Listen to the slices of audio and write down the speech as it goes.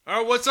All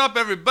right, what's up,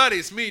 everybody?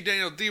 It's me,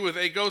 Daniel D, with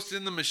A Ghost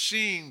in the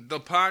Machine. The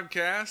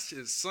podcast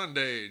is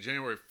Sunday,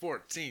 January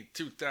 14th,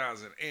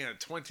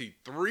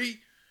 2023.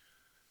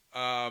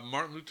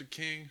 Martin Luther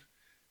King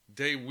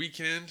Day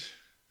weekend,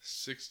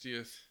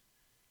 60th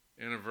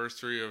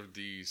anniversary of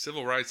the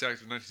Civil Rights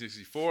Act of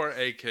 1964,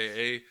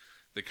 a.k.a.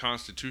 the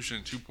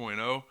Constitution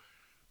 2.0,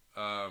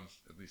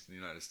 at least in the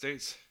United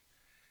States.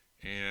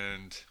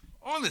 And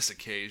on this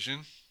occasion,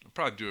 I'll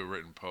probably do a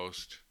written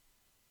post.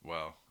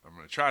 Well, I'm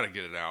going to try to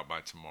get it out by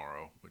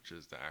tomorrow, which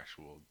is the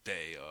actual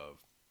day of,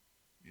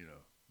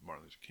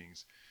 Martin Luther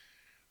King's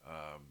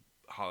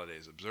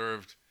holidays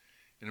observed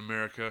in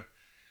America.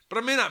 But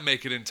I may not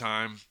make it in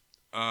time.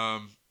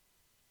 But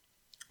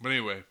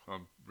anyway,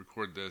 I'll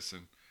record this,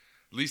 and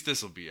at least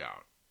this will be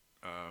out.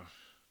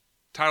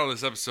 Title of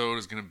this episode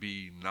is going to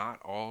be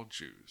Not All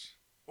Jews,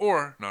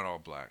 or Not All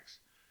Blacks.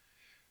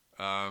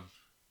 And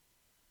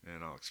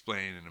I'll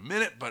explain in a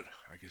minute, but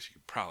I guess you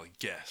could probably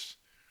guess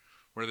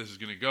where this is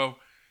going to go.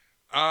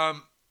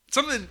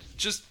 Something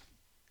just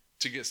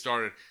to get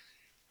started.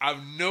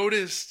 I've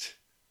noticed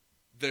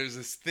there's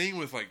this thing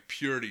with like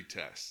purity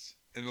tests,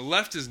 and the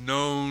left is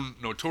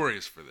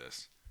notorious for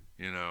this.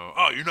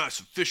 You're not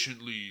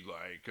sufficiently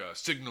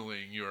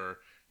signaling your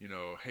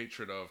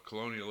hatred of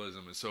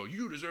colonialism, and so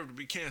you deserve to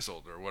be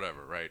canceled or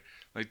whatever, right?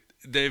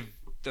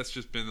 That's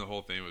just been the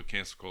whole thing with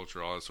cancel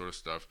culture, all that sort of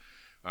stuff.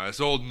 It's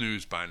old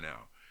news by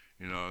now,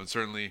 and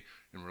certainly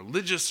in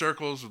religious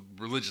circles,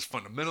 religious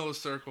fundamentalist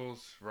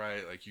circles,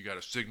 right? Like, you got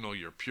to signal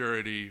your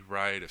purity,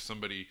 right? If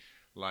somebody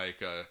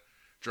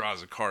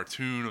draws a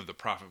cartoon of the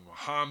Prophet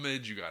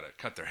Muhammad, you got to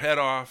cut their head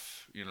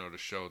off, to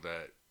show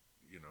that,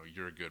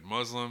 you're a good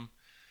Muslim.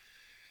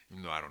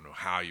 Even though I don't know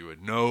how you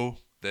would know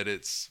that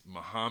it's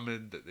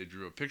Muhammad that they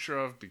drew a picture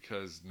of,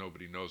 because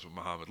nobody knows what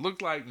Muhammad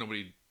looked like.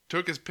 Nobody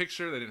took his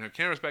picture. They didn't have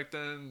cameras back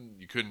then.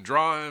 You couldn't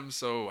draw him.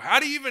 So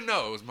how do you even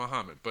know it was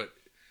Muhammad? But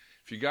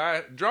if you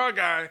draw a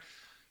guy,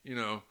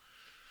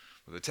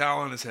 with a towel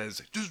on his head, it's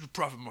like, this is the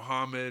Prophet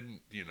Muhammad, and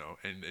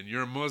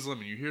you're a Muslim,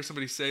 and you hear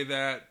somebody say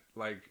that,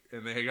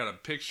 and they got a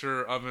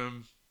picture of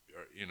him,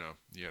 you got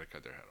to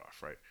cut their head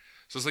off, right?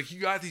 So it's like, you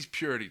got these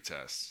purity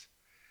tests.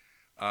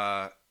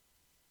 And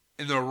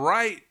the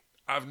right,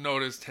 I've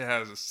noticed,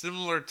 has a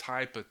similar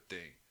type of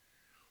thing,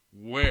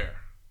 where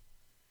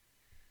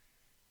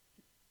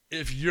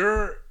if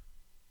you're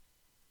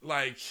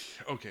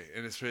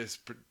and it's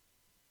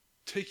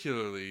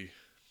particularly,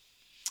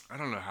 I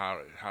don't know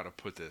how to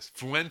put this.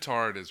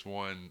 Fuentard is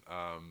one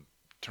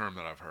term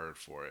that I've heard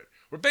for it.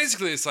 Where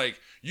basically it's like,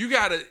 you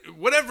gotta,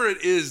 whatever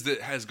it is that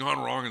has gone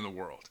wrong in the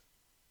world,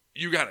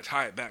 you gotta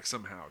tie it back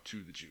somehow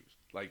to the Jews.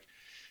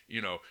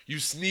 You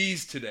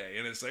sneeze today,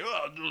 and it's like,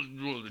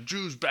 the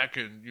Jews back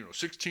in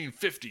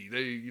 1650,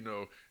 they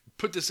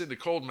put this into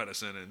cold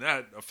medicine, and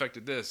that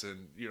affected this,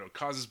 and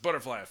caused this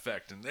butterfly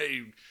effect, and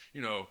they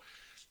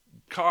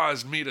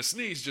caused me to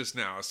sneeze just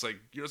now. It's like,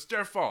 it's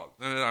their fault,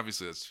 and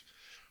obviously that's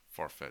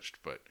far-fetched,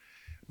 but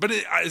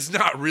it's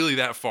not really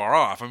that far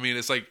off. I mean,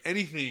 it's like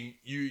anything,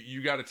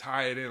 you got to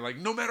tie it in,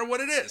 no matter what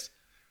it is,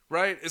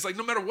 right? It's like,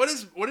 no matter what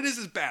it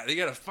is bad, they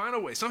got to find a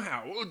way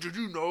somehow. Well, did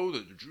you know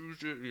that the Jews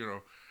did,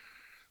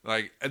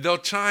 and they'll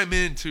chime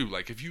in too.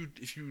 If you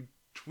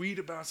tweet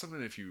about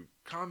something, if you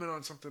comment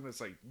on something,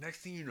 it's like, next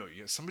thing you know,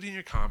 you have somebody in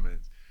your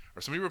comments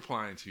or somebody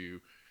replying to you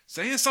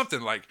saying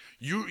something like,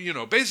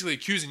 basically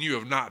accusing you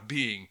of not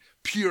being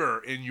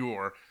pure in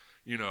your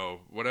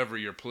whatever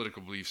your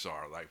political beliefs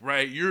are,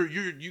 right?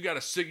 You got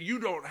to you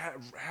don't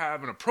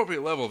have an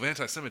appropriate level of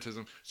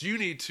anti-Semitism, so you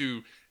need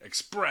to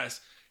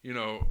express,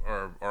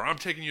 or I'm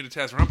taking you to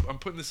task, or I'm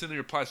putting this into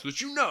your reply so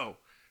that it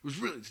was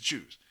really the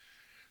Jews.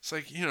 It's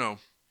like, I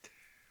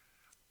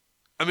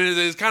mean,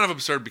 it's kind of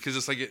absurd, because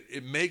it's like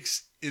it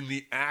makes, in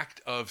the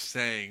act of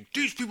saying,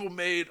 these people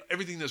made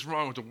everything that's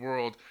wrong with the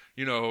world,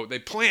 they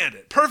planned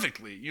it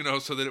perfectly,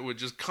 so that it would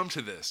just come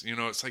to this.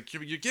 It's like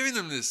you're giving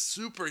them this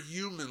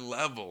superhuman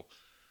level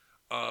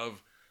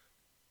of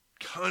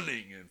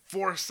cunning and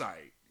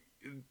foresight.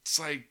 It's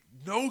like,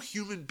 no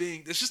human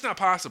being, it's just not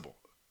possible.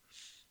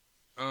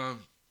 I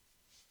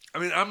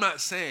mean, I'm not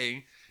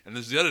saying, and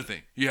this is the other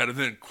thing, you had to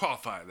then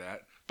qualify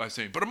that by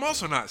saying, but I'm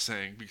also not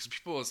saying, because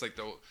people, it's like,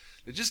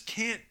 they just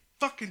can't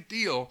fucking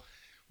deal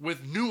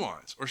with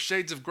nuance or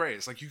shades of gray.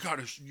 It's like, you're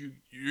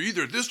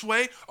either this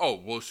way,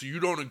 so you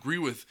don't agree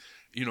with,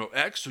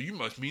 X, so you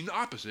must mean the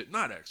opposite,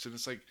 not X. And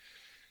it's like,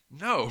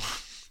 no,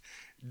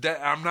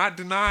 that I'm not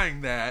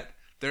denying that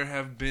there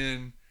have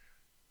been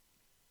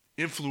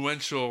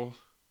influential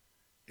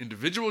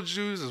individual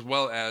Jews as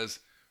well as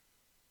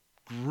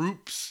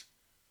groups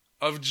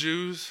of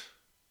Jews.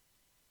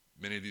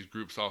 Many of these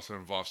groups also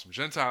involve some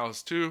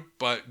Gentiles too,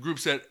 but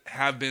groups that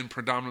have been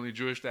predominantly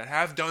Jewish that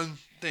have done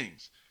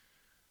things.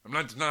 I'm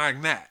not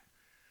denying that.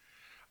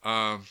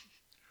 But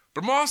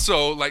I'm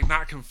also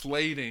not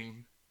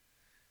conflating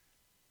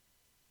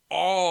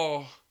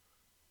all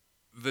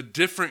the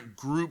different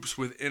groups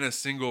within a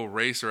single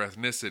race or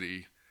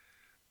ethnicity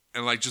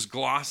and just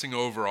glossing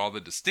over all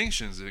the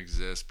distinctions that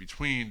exist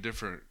between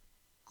different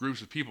groups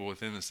of people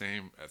within the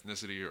same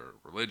ethnicity or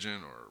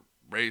religion or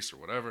race or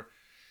whatever,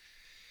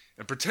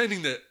 and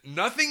pretending that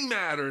nothing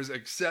matters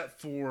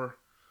except for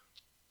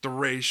the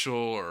racial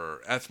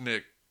or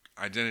ethnic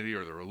identity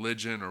or the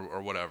religion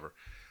or whatever.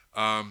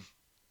 And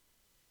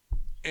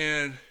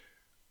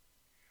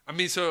I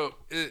mean, so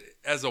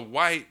as a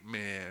white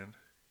man,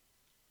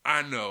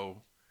 I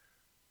know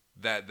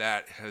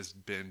that has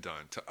been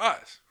done to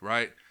us,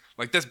 right?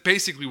 Like, that's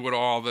basically what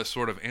all this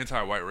sort of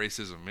anti-white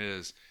racism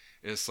is.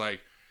 It's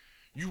like,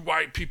 you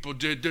white people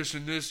did this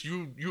and this,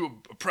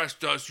 you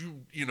oppressed us,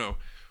 you know,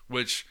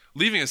 which,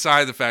 leaving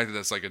aside the fact that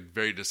that's like a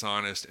very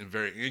dishonest and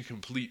very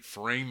incomplete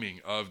framing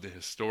of the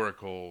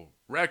historical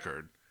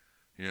record,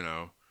 you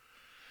know,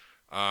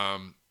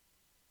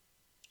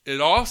 it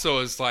also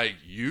is like,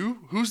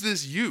 who's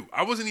this you?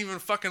 I wasn't even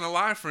fucking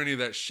alive for any of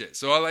that shit.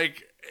 So I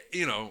like,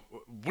 you know,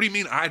 what do you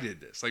mean I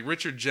did this? Like,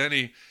 Richard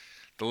Jeni,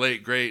 the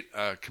late great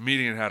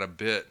comedian, had a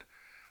bit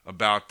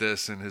about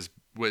this, and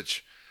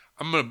which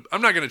I'm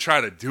not gonna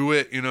try to do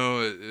it, you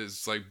know.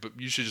 It's like, but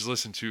you should just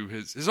listen to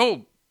his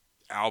old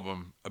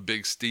album, A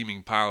Big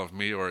Steaming Pile of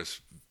Meat, or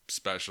his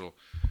special.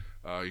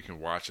 You can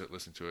watch it,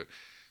 listen to it.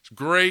 It's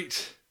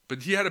great.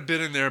 But he had a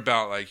bit in there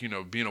about, like, you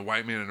know, being a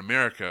white man in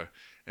America,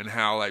 and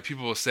how, like,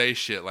 people will say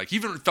shit, like,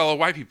 even fellow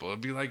white people, it'll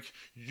be like,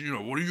 you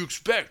know, what do you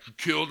expect? You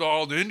killed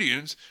all the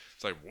Indians.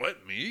 It's like,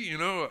 what, me? You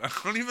know, I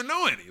don't even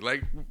know any.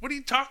 Like, what are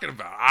you talking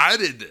about? I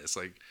did this.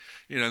 Like,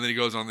 you know, and then he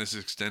goes on this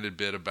extended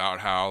bit about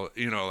how,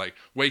 you know, like,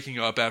 waking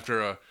up after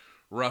a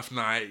rough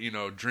night, you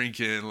know,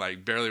 drinking,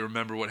 like, barely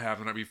remember what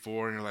happened the night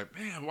before, and you're like,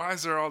 man, why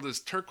is there all this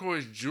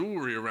turquoise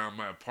jewelry around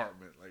my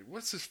apartment? Like,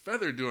 what's this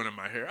feather doing in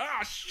my hair?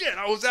 Ah, shit,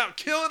 I was out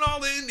killing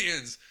all the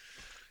Indians.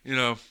 You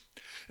know,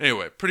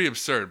 anyway, pretty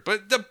absurd.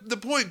 But the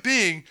point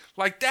being,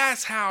 like,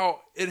 that's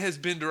how it has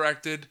been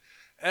directed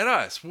at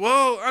us.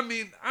 Well, I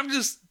mean, I'm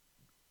just,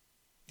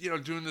 you know,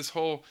 doing this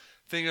whole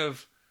thing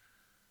of,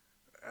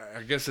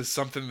 I guess it's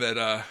something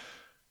that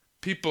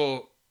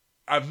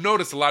I've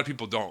noticed a lot of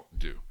people don't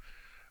do.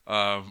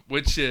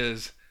 Which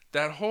is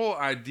that whole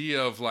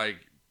idea of, like,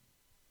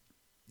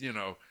 you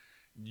know,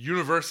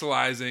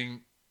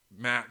 universalizing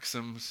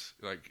maxims,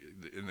 like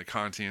in the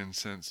Kantian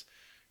sense,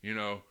 you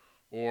know,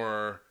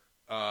 or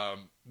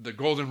the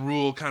golden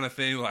rule kind of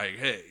thing, like,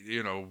 hey,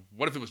 you know,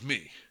 what if it was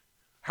me?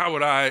 How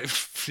would I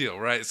feel,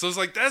 right? So it's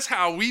like, that's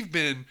how we've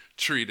been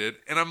treated.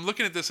 And I'm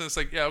looking at this and it's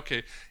like, yeah,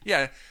 okay,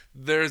 yeah,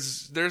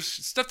 there's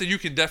stuff that you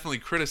can definitely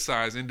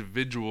criticize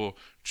individual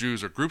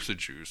Jews or groups of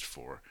Jews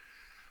for.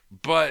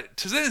 But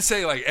to then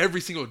say, like,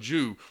 every single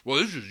Jew, well,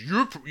 this is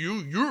you're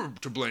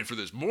to blame for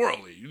this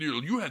morally.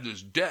 You had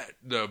this debt,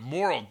 the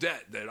moral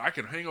debt that I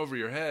can hang over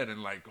your head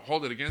and, like,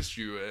 hold it against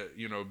you.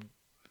 You know,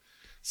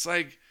 it's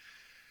like,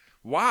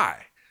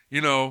 why? You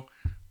know,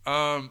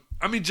 I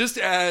mean, just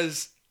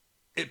as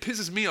it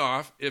pisses me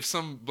off if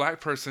some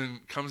black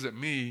person comes at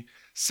me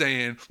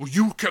saying, well,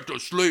 you kept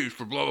us slaves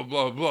for blah, blah,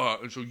 blah, blah,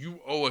 and so you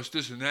owe us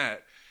this and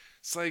that.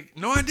 It's like,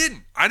 no, I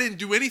didn't. I didn't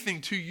do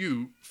anything to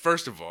you,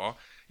 first of all.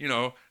 You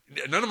know,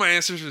 none of my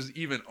ancestors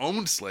even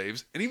owned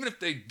slaves. And even if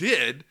they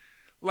did,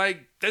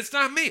 like, that's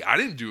not me. I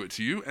didn't do it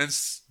to you. And,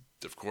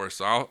 of course,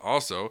 I'll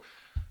also,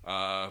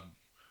 not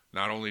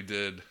only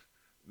did,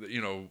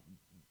 you know,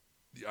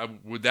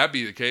 would that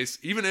be the case,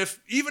 even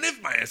if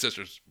my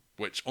ancestors,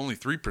 which only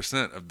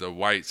 3% of the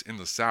whites in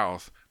the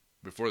South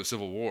before the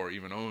Civil War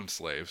even owned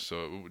slaves,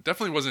 so it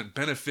definitely wasn't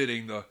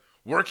benefiting the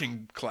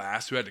working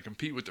class who had to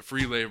compete with the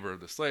free labor of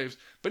the slaves.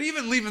 But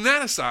even leaving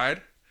that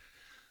aside,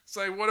 it's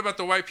like, what about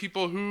the white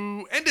people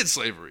who ended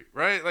slavery,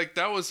 right? Like,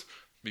 that was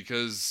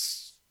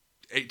because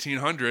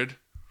 1800,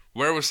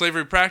 where was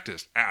slavery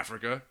practiced?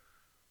 Africa.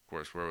 Of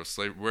course, where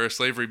is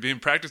slavery being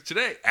practiced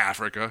today?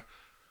 Africa.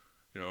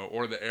 You know,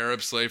 or the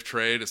Arab slave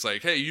trade. It's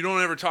like, hey, you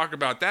don't ever talk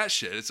about that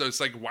shit. So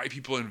it's like white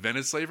people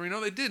invented slavery. No,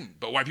 they didn't.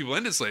 But white people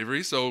ended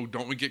slavery, so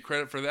don't we get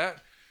credit for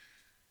that?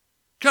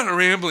 Kind of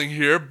rambling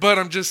here, but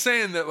I'm just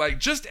saying that, like,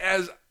 just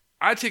as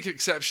I take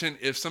exception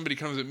if somebody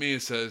comes at me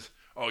and says,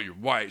 oh, you're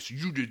white, so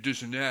you did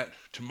this and that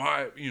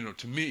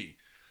to me.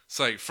 It's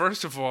like,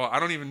 first of all, I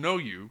don't even know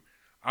you.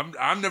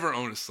 I've never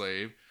owned a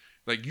slave.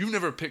 Like, you've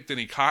never picked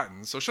any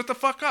cotton, so shut the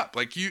fuck up.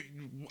 Like,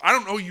 I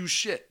don't owe you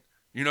shit,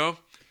 you know?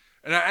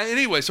 And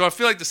anyway, so I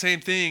feel like the same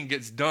thing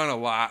gets done a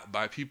lot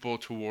by people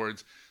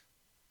towards,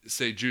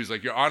 say, Jews.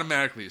 Like, you're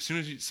automatically, as soon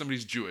as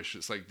somebody's Jewish,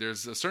 it's like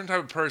there's a certain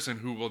type of person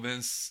who will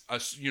then,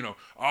 you know,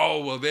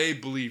 oh, well, they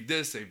believe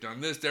this, they've done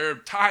this, they're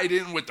tied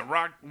in with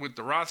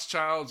the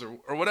Rothschilds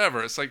or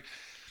whatever. It's like,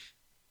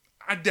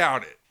 I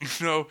doubt it.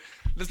 You know,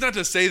 that's not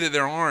to say that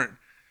there aren't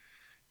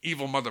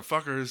evil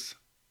motherfuckers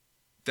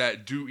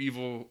that do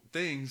evil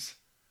things,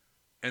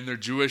 and they're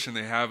Jewish and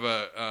they have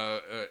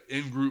a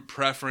in-group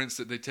preference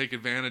that they take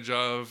advantage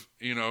of,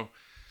 you know,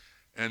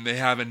 and they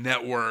have a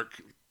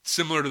network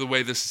similar to the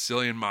way the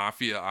Sicilian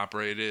mafia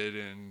operated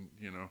in,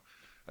 you know,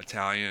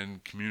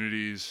 Italian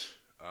communities.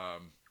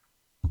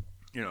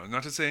 You know,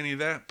 not to say any of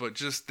that, but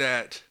just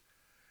that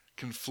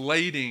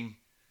conflating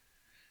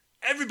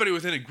everybody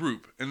within a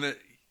group. And that,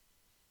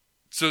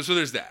 so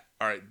there's that.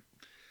 All right.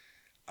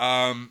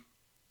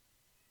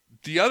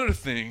 The other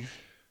thing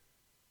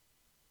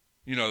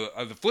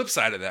The flip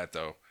side of that,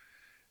 though,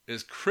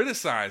 is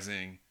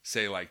criticizing,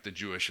 say, like the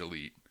Jewish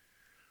elite.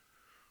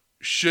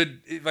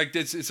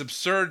 It's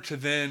absurd to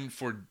then,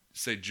 for,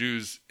 say,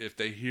 Jews, if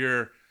they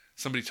hear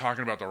somebody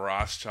talking about the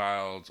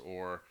Rothschilds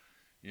or,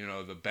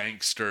 the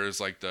banksters,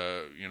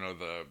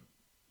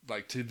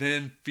 to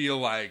then feel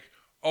like,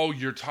 oh,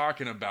 you're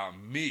talking about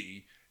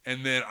me,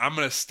 and then I'm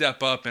going to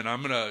step up and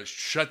I'm going to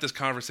shut this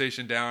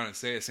conversation down and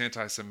say it's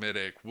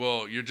anti-Semitic.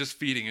 Well, you're just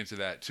feeding into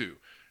that too.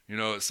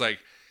 It's like,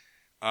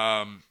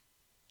 I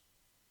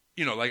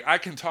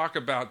can talk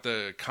about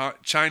the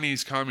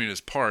Chinese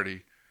Communist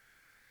Party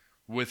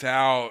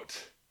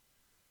without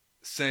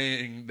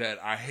saying that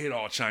I hate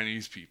all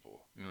Chinese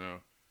people.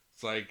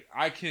 It's like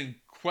I can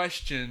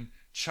question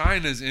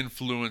China's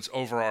influence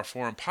over our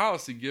foreign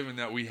policy, given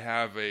that we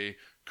have a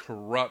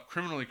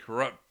criminally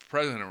corrupt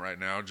president right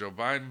now, Joe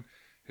Biden.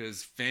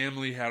 His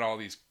family had all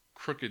these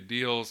crooked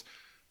deals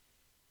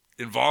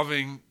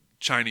involving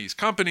Chinese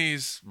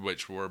companies,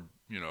 which were,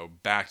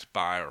 backed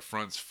by or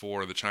fronts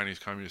for the Chinese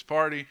Communist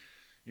Party,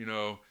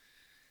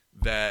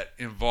 that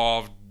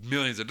involved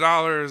millions of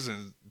dollars.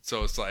 And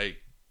so it's like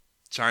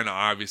China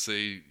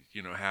obviously,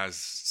 has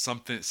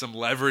some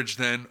leverage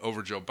then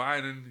over Joe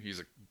Biden.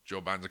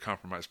 Joe Biden's a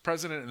compromised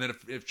president. And then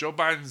if Joe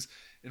Biden's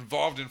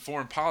involved in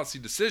foreign policy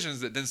decisions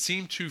that then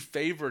seem to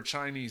favor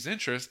Chinese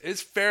interests,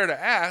 it's fair to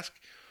ask,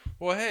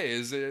 well, hey,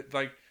 is it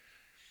like,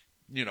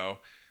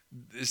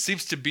 it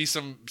seems to be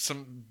some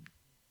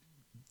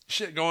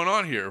shit going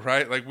on here,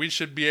 right? Like, we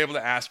should be able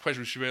to ask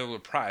questions. We should be able to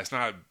pry. It's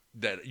not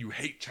that you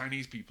hate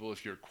Chinese people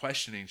if you're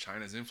questioning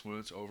China's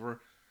influence over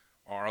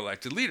our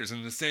elected leaders.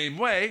 In the same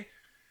way,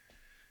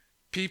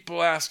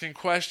 people asking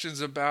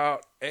questions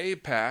about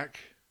AIPAC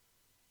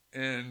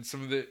and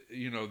some of the,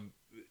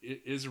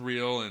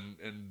 Israel and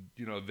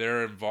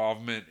their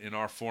involvement in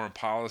our foreign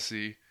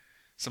policy,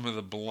 some of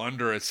the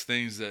blunderous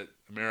things that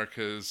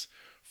America's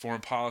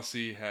foreign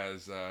policy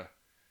has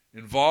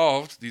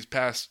involved these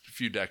past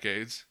few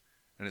decades,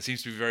 and it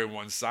seems to be very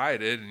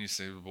one-sided. And you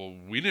say, well,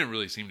 we didn't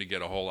really seem to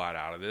get a whole lot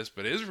out of this,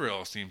 but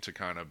Israel seemed to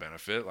kind of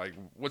benefit. Like,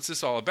 what's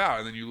this all about?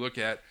 And then you look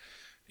at,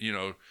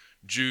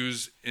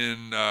 Jews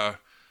in,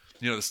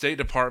 the State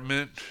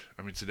Department.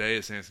 I mean, today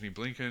it's Anthony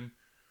Blinken,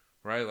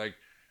 right? Like,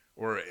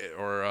 or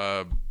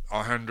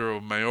Alejandro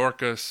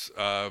Mayorkas,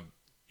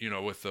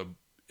 with the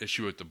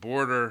issue at the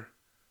border,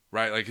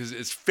 right? Like,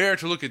 it's fair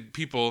to look at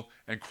people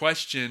and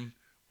question,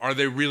 are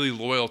they really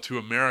loyal to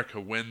America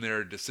when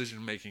their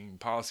decision-making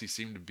policies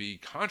seem to be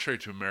contrary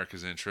to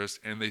America's interests,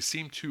 and they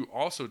seem to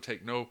also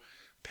take no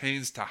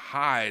pains to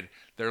hide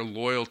their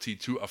loyalty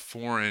to a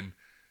foreign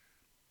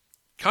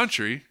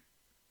country,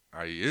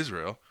 i.e.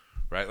 Israel,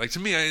 right? Like, to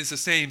me, it's the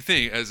same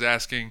thing as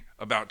asking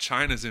about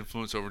China's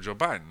influence over Joe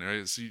Biden.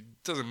 Right? So it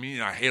doesn't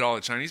mean I hate all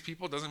the Chinese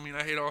people. It doesn't mean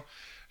I hate all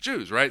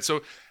Jews, right?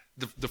 So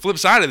the flip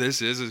side of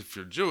this is if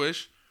you're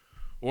Jewish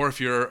or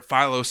if you're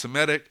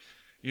philo-Semitic,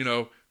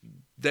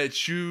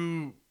 that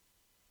you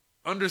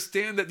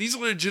understand that these are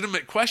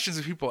legitimate questions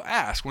that people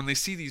ask when they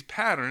see these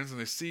patterns, and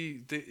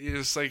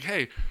it's like,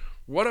 hey,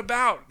 what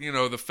about,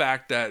 the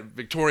fact that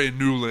Victoria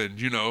Nuland,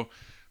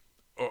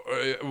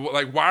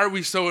 like, why are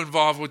we so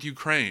involved with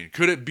Ukraine?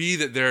 Could it be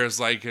that there's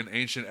like an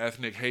ancient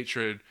ethnic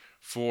hatred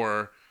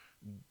for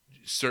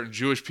certain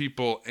Jewish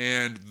people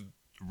and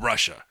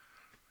Russia?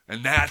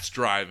 And that's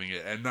driving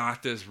it, and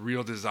not this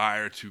real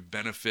desire to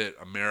benefit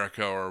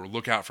America or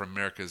look out for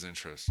America's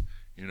interests,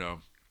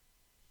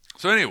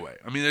 So anyway,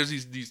 I mean, there's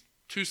these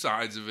two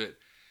sides of it.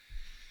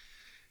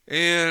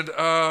 And,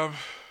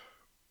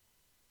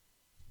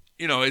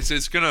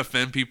 it's going to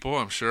offend people,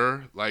 I'm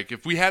sure. Like,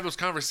 if we have those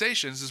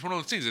conversations, it's one of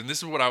those things. And this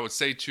is what I would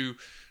say to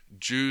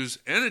Jews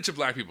and to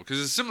black people, because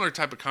it's a similar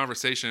type of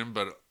conversation,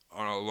 but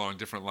along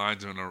different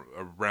lines and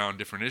around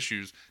different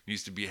issues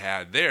needs to be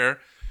had there.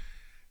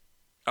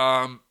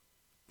 It'll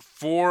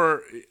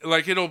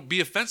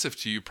be offensive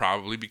to you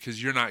probably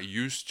because you're not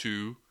used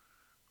to,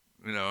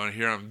 and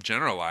here I'm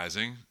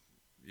generalizing,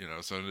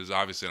 so it is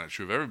obviously not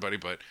true of everybody,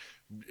 but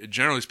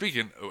generally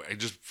speaking,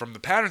 just from the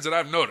patterns that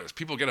I've noticed,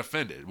 people get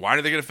offended. Why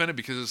do they get offended?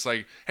 Because it's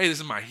like, hey, this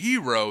is my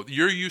hero.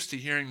 You're used to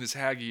hearing this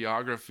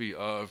hagiography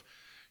of,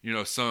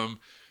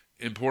 some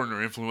important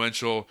or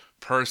influential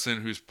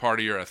person who's part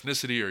of your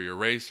ethnicity or your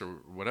race or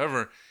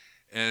whatever.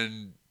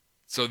 And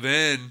so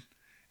then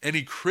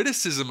any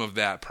criticism of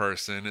that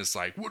person is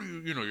like, what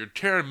do you're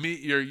tearing me,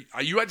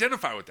 you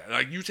identify with that.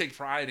 Like, you take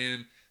pride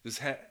in this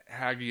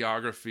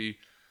hagiography,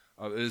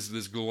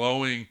 this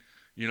glowing,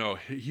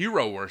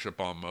 hero worship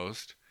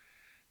almost.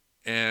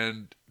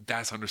 And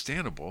that's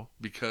understandable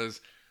because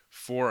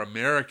for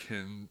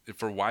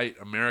white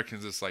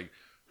Americans, it's like,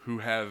 who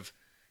have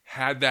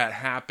had that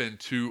happen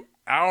to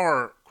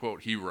our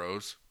quote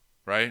heroes,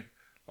 right?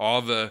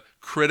 All the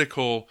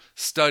critical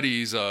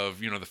studies of,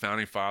 the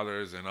founding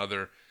fathers and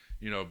other,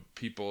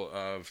 people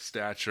of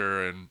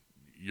stature and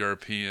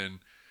European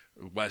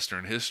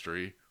Western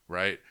history,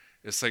 right?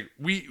 It's like,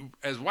 we,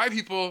 as white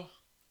people,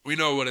 we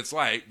know what it's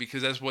like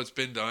because that's what's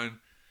been done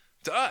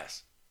to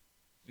us.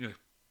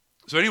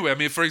 So anyway, I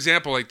mean, for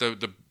example, like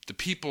the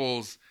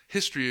people's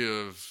history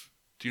of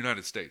to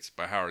United States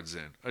by Howard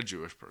Zinn, a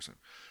Jewish person,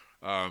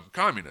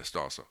 communist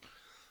also.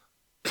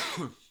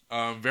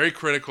 Very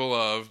critical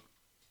of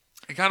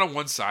and kind of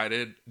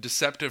one-sided,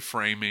 deceptive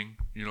framing,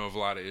 of a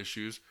lot of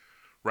issues,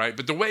 right?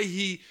 But the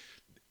way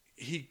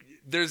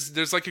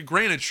there's like a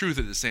grain of truth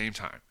at the same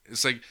time.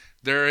 It's like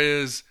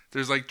there's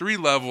like 3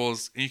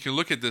 levels, and you can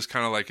look at this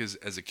kind of like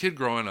as a kid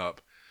growing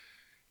up.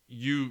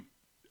 You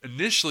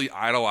initially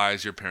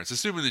idolize your parents,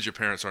 assuming that your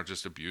parents aren't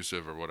just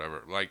abusive or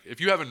whatever. Like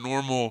if you have a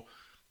normal,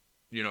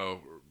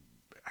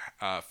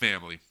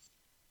 family,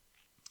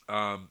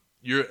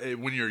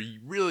 when you're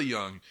really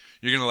young,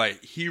 you're gonna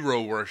like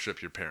hero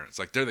worship your parents.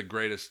 Like they're the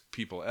greatest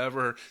people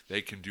ever.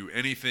 They can do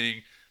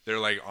anything. They're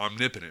like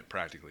omnipotent,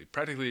 practically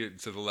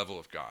to the level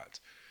of gods.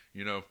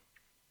 Then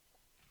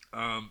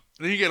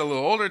you get a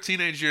little older,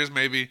 teenage years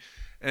maybe,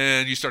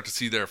 and you start to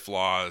see their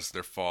flaws,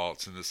 their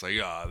faults, and it's like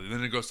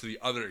then it goes to the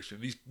other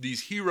extreme.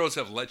 These heroes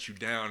have let you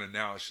down, and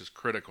now it's just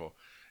critical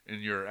in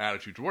your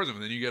attitude towards them.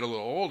 And then you get a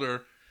little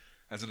older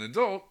as an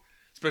adult.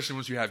 Especially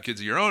once you have kids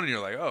of your own and you're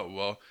like, oh,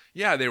 well,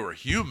 yeah, they were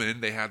human.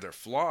 They had their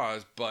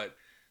flaws, but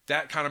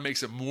that kind of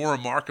makes it more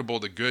remarkable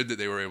the good that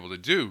they were able to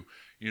do.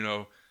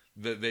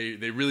 That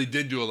they really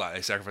did do a lot.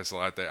 They sacrificed a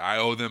lot. That I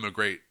owe them a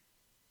great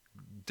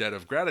debt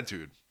of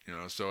gratitude.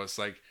 So it's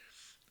like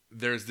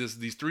there's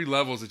these 3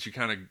 levels that you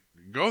kind of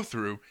go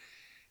through.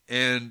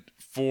 And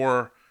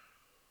for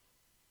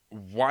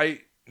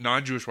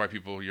non-Jewish white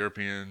people,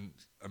 European,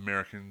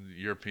 American,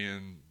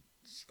 European,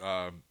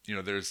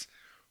 there's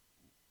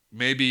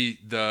maybe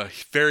the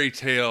fairy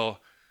tale,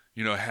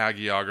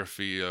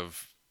 hagiography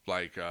of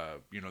like,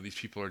 these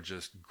people are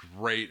just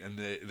great. And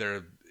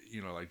they're,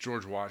 like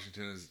George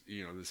Washington is,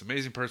 this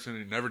amazing person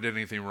who never did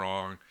anything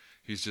wrong.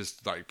 He's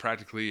just like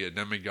practically a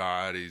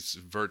demigod. He's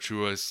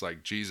virtuous,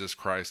 like Jesus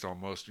Christ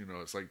almost,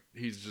 it's like,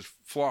 he's just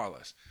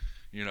flawless,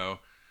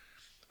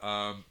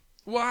 well,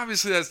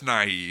 obviously that's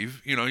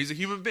naive. He's a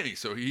human being.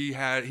 So he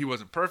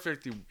wasn't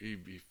perfect.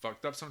 He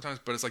fucked up sometimes,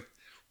 but it's like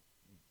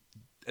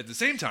at the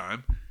same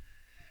time,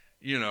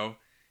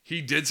 he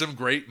did some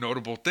great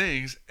notable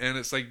things, and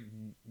it's like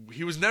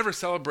he was never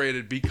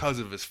celebrated because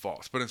of his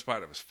faults, but in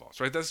spite of his faults,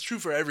 right? That's true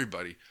for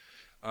everybody.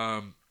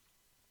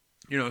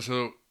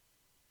 So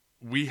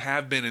we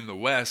have been in the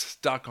West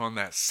stuck on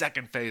that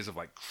second phase of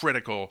like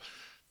critical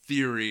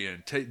theory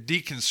and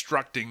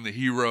deconstructing the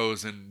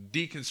heroes and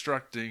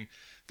deconstructing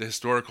the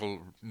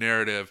historical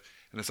narrative,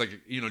 and it's like,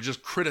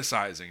 just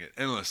criticizing it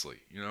endlessly,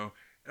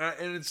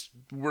 and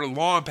we're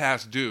long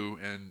past due,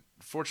 and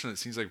fortunately it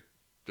seems like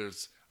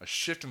there's a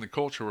shift in the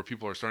culture where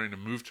people are starting to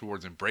move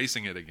towards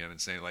embracing it again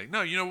and saying like,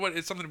 no, you know what?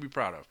 It's something to be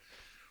proud of.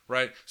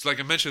 Right. So like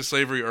I mentioned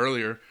slavery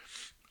earlier.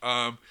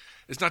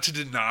 It's not to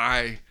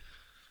deny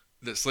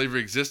that slavery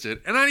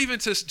existed, and not even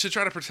to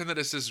try to pretend that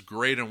it's this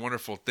great and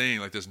wonderful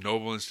thing, like this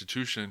noble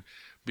institution,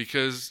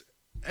 because,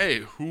 hey,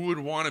 who would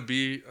want to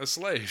be a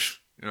slave?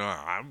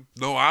 I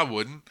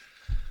wouldn't.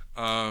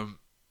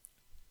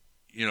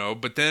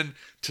 But then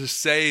to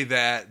say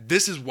that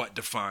this is what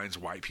defines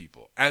white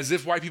people, as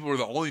if white people were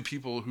the only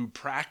people who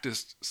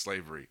practiced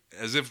slavery,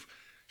 as if,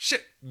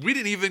 we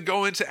didn't even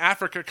go into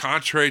Africa,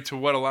 contrary to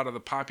what a lot of the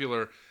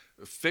popular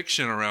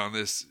fiction around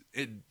this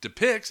it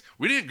depicts.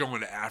 We didn't go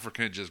into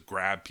Africa and just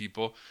grab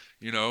people,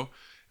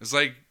 It's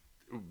like,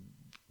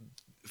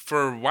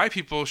 for white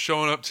people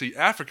showing up to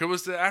Africa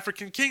was the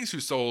African kings who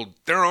sold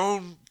their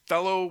own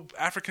fellow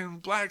African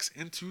blacks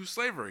into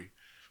slavery.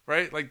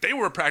 Right? Like they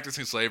were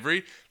practicing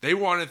slavery. They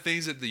wanted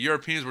things that the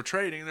Europeans were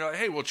trading. And they're like,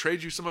 hey, we'll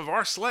trade you some of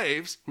our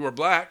slaves who are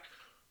black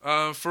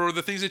for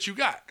the things that you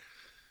got.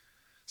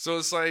 So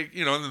it's like,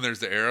 and then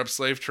there's the Arab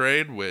slave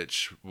trade,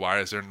 which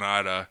why is there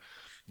not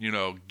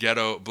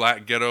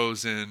black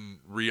ghettos in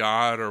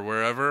Riyadh or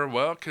wherever?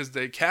 Well, because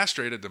they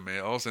castrated the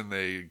males and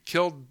they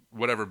killed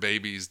whatever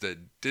babies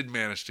that did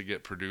manage to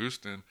get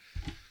produced. And,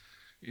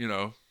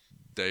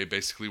 they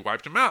basically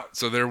wiped them out.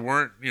 So there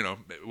weren't,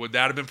 would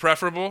that have been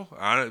preferable?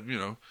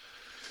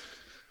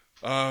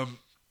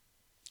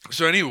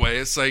 So anyway,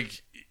 it's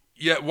like,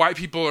 yeah, white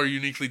people are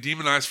uniquely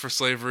demonized for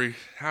slavery.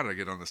 How did I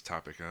get on this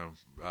topic? I'm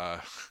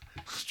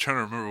trying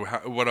to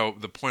remember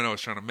the point I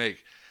was trying to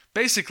make.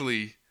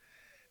 Basically,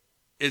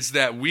 it's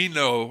that we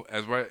know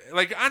as white,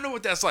 like I know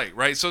what that's like,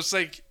 right? So it's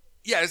like,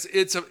 yes,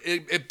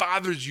 it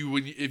bothers you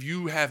if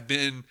you have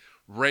been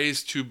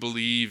raised to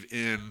believe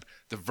in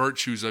the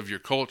virtues of your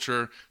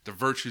culture, the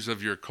virtues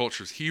of your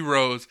culture's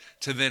heroes,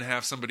 to then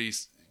have somebody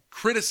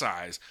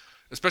criticize,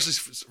 especially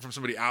from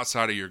somebody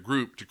outside of your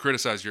group, to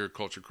criticize your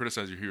culture,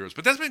 criticize your heroes.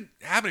 But that's been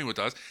happening with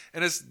us,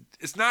 and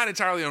it's not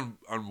entirely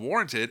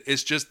unwarranted.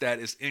 It's just that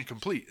it's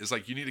incomplete. It's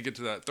like you need to get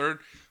to that third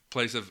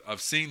place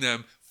of seeing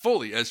them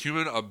fully as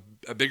human,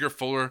 a bigger,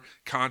 fuller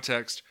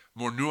context,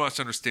 more nuanced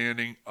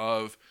understanding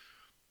of,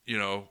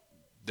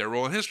 their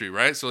role in history,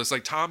 right? So it's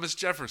like Thomas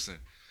Jefferson,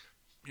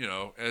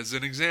 as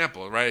an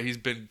example, right? He's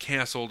been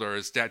canceled or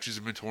his statues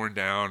have been torn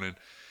down and,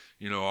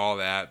 all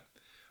that,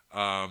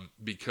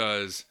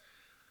 because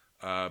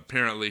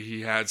apparently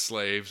he had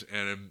slaves,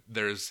 and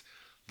there's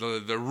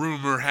the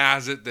rumor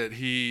has it that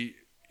he,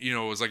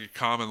 was like a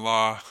common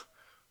law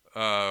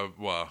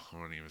well, I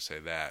wouldn't even say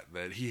that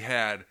he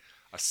had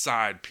a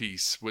side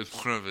piece with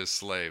one of his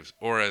slaves,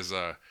 or as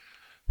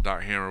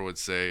Doc Hammer would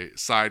say,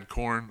 side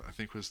corn, I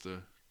think was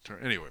the term.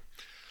 Anyway,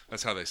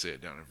 that's how they say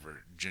it down in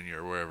Virginia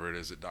or wherever it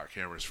is that Doc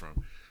Hammer's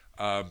from.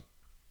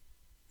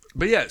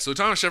 But yeah, so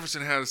Thomas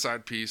Jefferson had a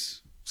side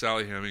piece,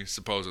 Sally Hemings,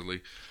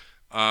 supposedly.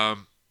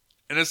 And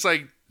it's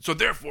like, so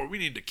therefore we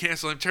need to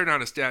cancel him, tear down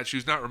his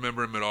statues, not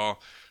remember him at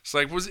all. It's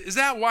like, is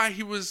that why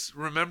he was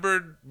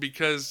remembered?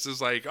 Because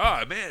it's like,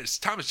 oh man, it's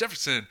Thomas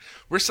Jefferson.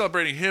 We're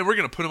celebrating him. We're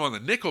going to put him on the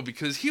nickel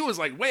because he was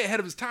like way ahead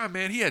of his time,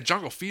 man. He had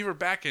jungle fever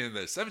back in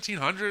the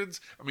 1700s.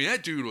 I mean,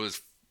 that dude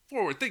was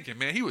forward thinking,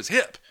 man. He was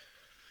hip.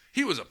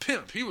 He was a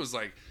pimp. He was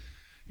like,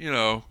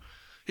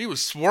 he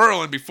was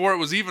swirling before it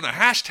was even a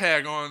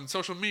hashtag on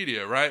social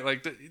media, right?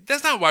 Like,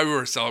 that's not why we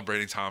were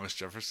celebrating Thomas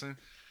Jefferson.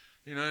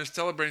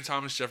 Celebrating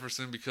Thomas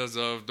Jefferson because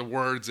of the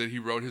words that he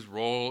wrote, his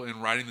role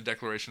in writing the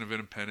Declaration of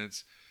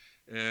Independence,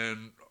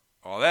 and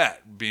all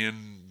that,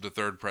 being the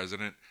third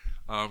president.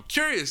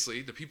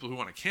 Curiously, the people who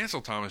want to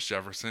cancel Thomas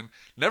Jefferson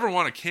never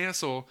want to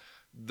cancel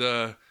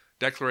the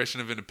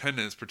Declaration of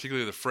Independence,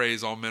 particularly the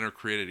phrase, all men are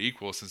created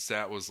equal, since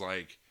that was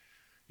like,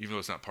 even though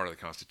it's not part of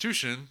the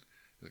Constitution,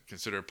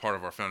 considered part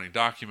of our founding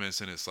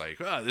documents, and it's like,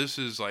 this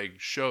is like,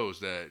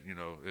 shows that,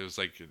 it was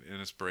like an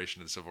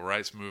inspiration to the civil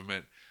rights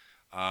movement.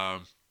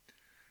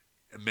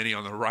 Many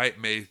on the right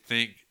may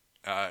think,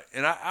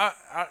 and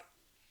I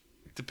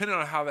depending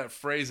on how that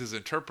phrase is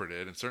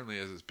interpreted, and certainly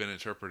as it's been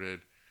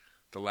interpreted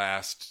the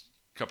last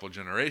couple of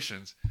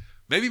generations,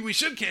 maybe we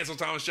should cancel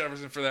Thomas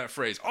Jefferson for that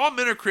phrase. All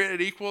men are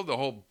created equal, the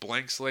whole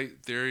blank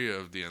slate theory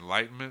of the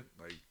Enlightenment.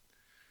 Like,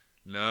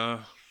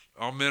 no,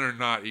 all men are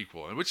not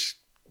equal, and which,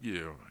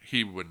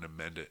 he wouldn't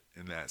amend it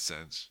in that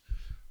sense.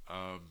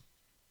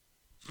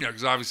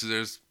 Because obviously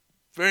there's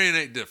very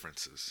innate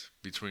differences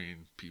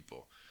between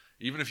people.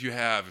 Even if you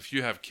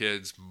have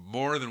kids,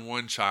 more than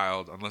one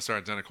child, unless they're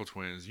identical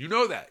twins,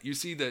 that. You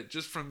see that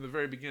just from the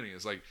very beginning.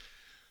 It's like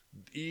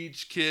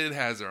each kid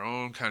has their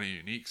own kind of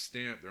unique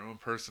stamp, their own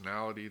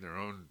personality, their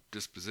own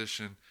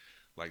disposition.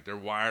 Like, they're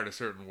wired a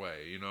certain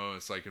way.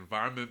 It's like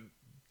environment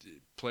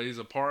plays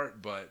a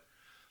part, but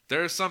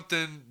there's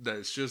something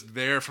that's just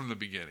there from the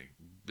beginning.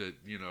 That,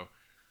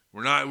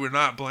 we're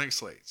not blank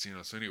slates.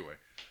 So anyway,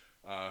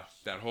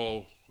 that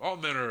whole all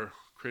men are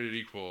created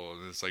equal,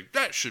 and it's like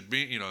that should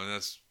be, and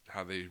that's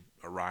how they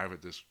arrive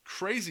at this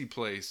crazy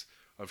place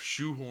of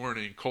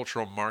shoehorning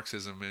cultural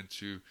Marxism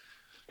into,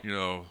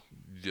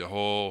 the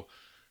whole,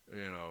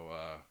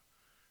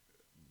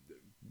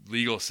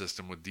 legal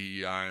system with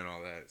DEI and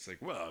all that. It's like,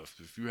 well,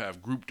 if you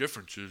have group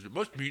differences, it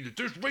must mean that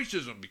there's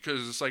racism,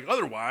 because it's like,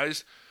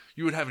 otherwise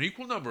you would have an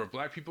equal number of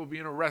black people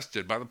being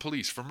arrested by the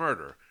police for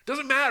murder.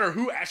 Doesn't matter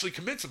who actually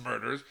commits the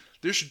murders.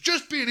 There should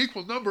just be an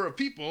equal number of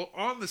people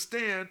on the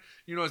stand,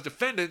 as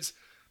defendants,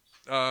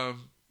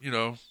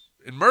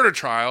 in murder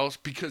trials,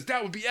 because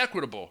that would be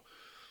equitable.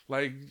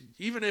 Like,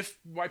 even if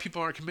white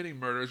people aren't committing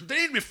murders, they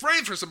need to be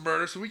framed for some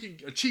murder so we can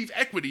achieve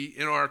equity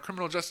in our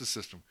criminal justice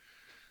system.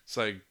 It's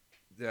like,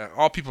 yeah,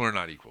 all people are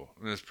not equal,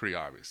 and that's pretty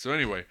obvious. So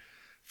anyway,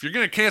 if you're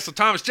going to cancel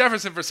Thomas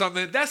Jefferson for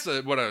something, that's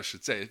what I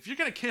should say. If you're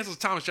going to cancel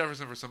Thomas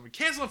Jefferson for something,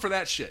 cancel him for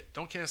that shit.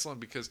 Don't cancel him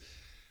because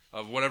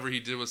of whatever he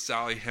did with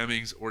Sally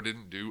Hemings or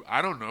didn't do.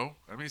 I don't know.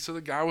 I mean, so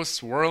the guy was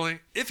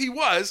swirling, if he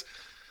was,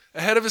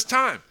 ahead of his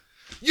time.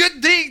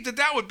 You'd think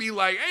that would be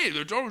like, hey,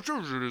 the Thomas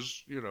Jefferson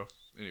is,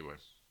 anyway,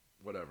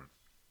 whatever.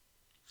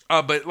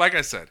 But like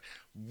I said,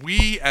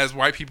 we as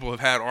white people have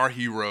had our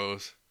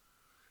heroes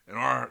and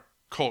our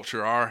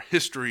culture, our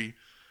history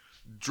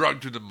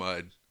drugged to the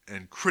mud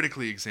and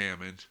critically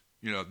examined.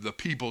 The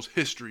people's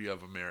history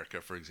of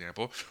America, for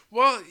example.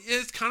 Well,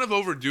 it's kind of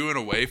overdue in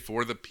a way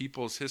for the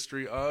people's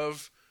history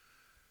of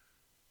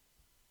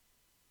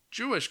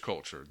Jewish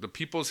culture, the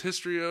people's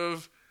history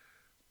of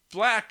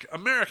Black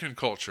American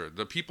culture,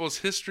 the people's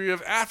history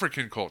of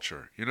African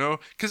culture,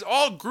 because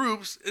all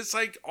groups, it's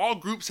like all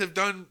groups have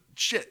done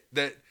shit,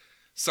 that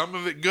some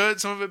of it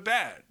good, some of it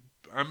bad.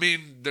 I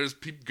mean, there's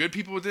good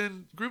people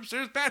within groups,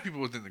 there's bad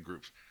people within the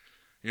groups,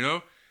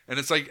 and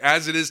it's like,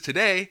 as it is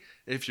today,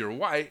 if you're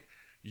white,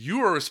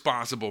 you are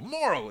responsible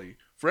morally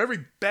for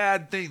every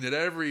bad thing that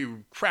every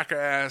cracker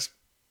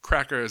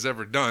has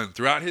ever done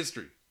throughout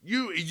history.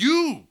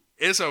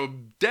 It's a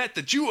debt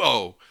that you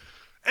owe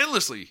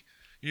endlessly,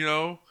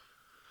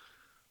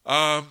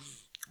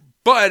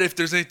 But if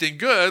there's anything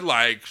good,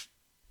 like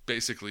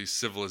basically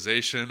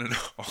civilization and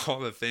all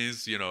the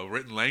things,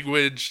 written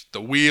language,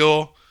 the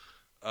wheel,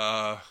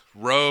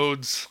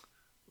 roads,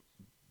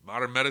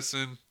 modern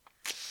medicine,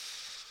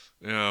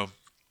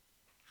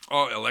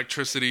 all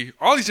electricity,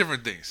 all these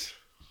different things,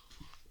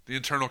 the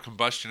internal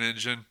combustion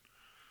engine,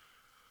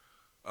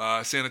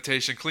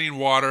 sanitation, clean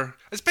water.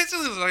 It's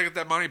basically like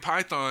that Monty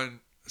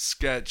Python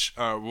sketch,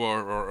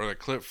 or a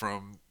clip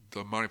from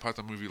the Monty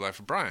Python movie Life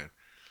of Brian.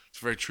 It's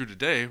very true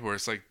today, where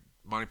it's like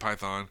Monty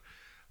Python,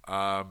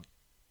 and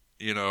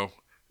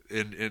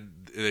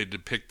they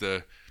depict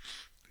the,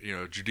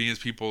 Judean's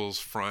People's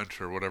Front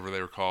or whatever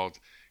they were called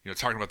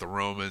talking about the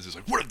Romans. It's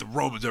like, what have the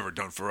Romans ever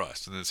done for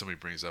us? And then somebody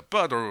brings up,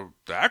 but the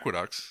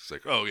aqueducts. It's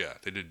like, oh yeah,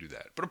 they did do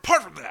that. But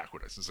apart from the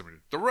aqueducts, and somebody,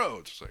 the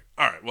roads. It's like,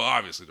 all right, well,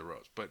 obviously the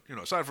roads. But,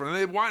 aside from, and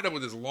they wind up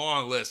with this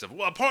long list of,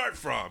 well, apart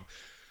from,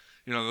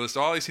 the list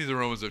of all these things the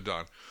Romans have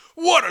done.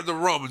 What have the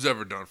Romans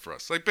ever done for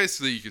us? Like,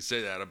 basically, you could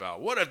say that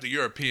about, what have the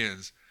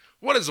Europeans,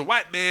 what has the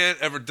white man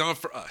ever done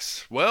for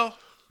us? Well,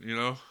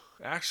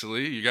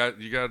 actually, you got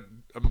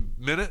a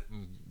minute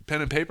and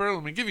pen and paper?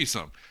 Let me give you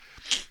some.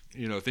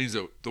 Things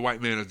that the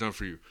white man has done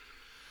for you.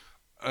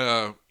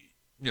 So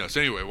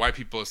anyway, white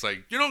people, it's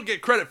like, you don't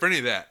get credit for any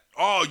of that.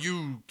 All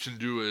you can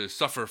do is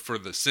suffer for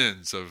the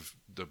sins of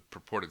the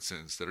purported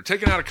sins that are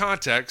taken out of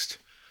context,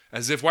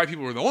 as if white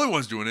people were the only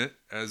ones doing it,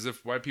 as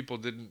if white people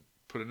didn't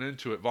put an end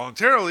to it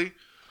voluntarily,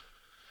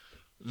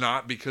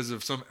 not because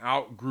of some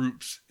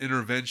out-group's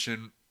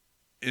intervention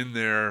in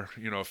their,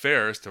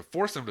 affairs to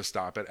force them to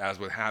stop it, as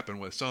would happen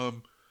with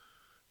some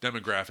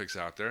demographics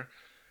out there.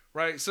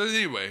 Right? So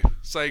anyway,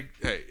 it's like,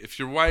 hey, if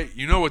you're white,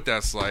 you know what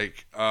that's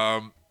like.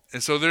 And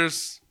so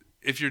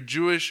if you're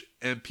Jewish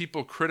and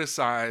people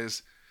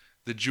criticize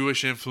the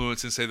Jewish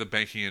influence in, say, the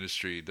banking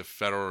industry, the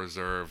Federal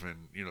Reserve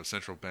and,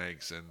 central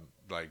banks, and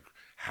like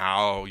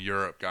how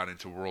Europe got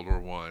into World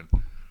War I,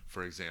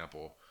 for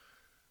example,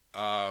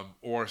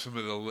 or some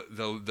of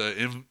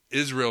the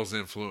Israel's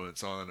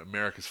influence on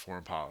America's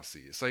foreign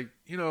policy. It's like,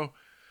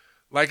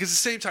 it's the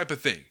same type of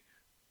thing.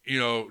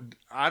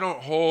 I don't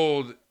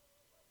hold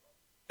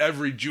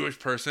every Jewish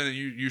person, and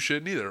you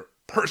shouldn't either,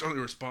 personally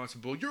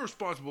responsible. You're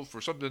responsible for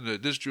something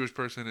that this Jewish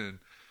person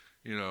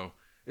in,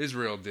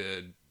 Israel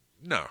did.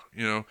 No,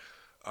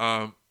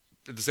 at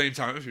the same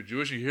time, if you're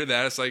Jewish, you hear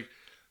that, it's like,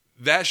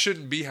 that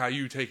shouldn't be how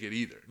you take it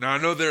either. Now, I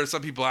know there are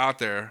some people out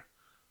there,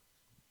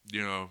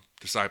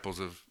 disciples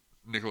of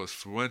Nicholas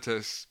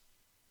Fuentes,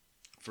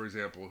 for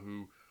example,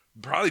 who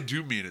probably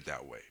do mean it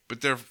that way, but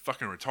they're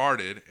fucking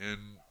retarded,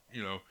 and,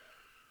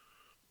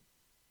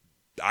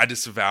 I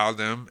disavow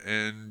them,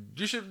 and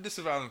you should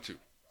disavow them too,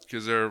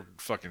 because they're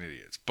fucking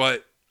idiots.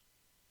 But,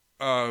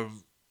 at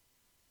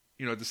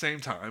the same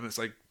time, it's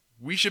like,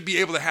 we should be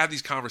able to have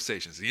these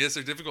conversations. And yes,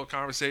 they're difficult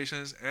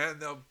conversations,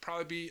 and they'll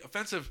probably be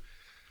offensive.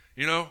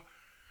 I'll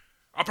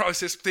probably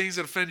say some things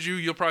that offend you.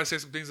 You'll probably say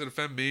some things that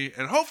offend me.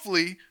 And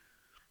hopefully,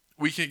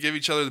 we can give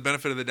each other the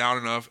benefit of the doubt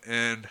enough,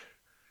 and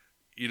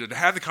either to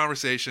have the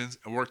conversations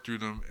and work through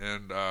them.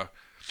 And,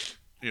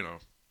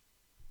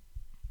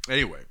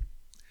 anyway.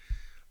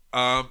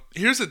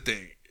 Here's the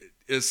thing.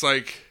 It's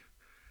like,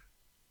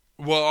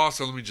 well,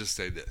 also, let me just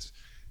say this.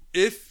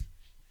 If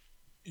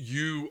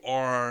you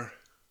are,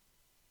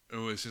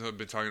 since I've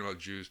been talking about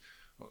Jews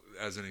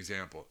as an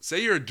example,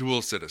 say you're a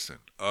dual citizen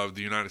of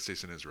the United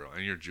States and Israel,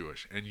 and you're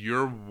Jewish, and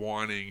you're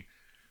wanting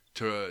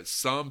to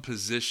some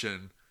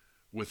position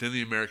within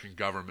the American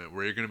government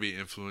where you're going to be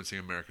influencing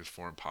America's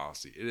foreign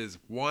policy. It is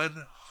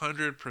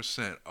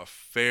 100% a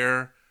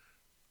fair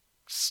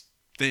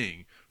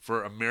thing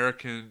for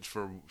Americans,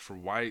 for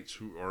whites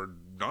who are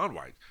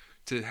non-white,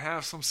 to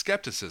have some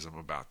skepticism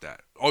about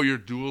that. Oh, you're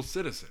dual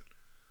citizen.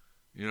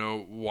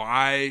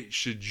 Why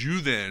should you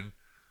then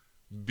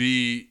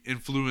be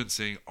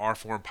influencing our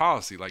foreign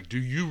policy? Like, do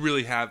you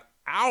really have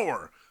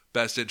our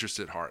best interest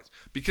at heart?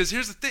 Because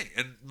here's the thing,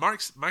 and Mike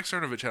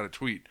Cernovich had a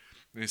tweet,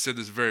 and he said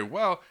this very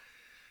well.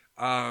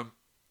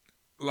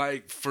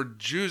 Like, for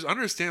Jews,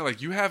 understand,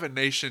 like, you have a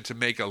nation to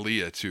make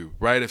aliyah to,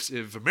 right?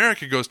 If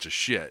America goes to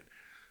shit,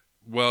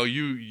 well,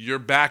 your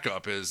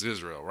backup is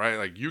Israel, right?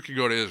 Like, you can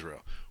go to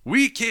Israel.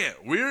 We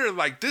can't. We're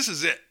like, this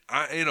is it.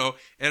 And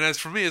as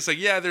for me, it's like,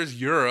 yeah,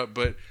 there's Europe,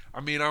 but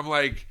I mean, I'm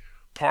like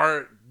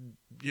part,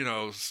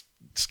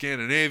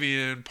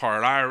 Scandinavian,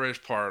 part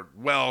Irish, part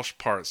Welsh,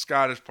 part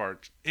Scottish,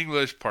 part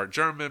English, part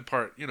German,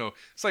 part,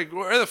 it's like,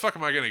 where the fuck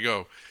am I going to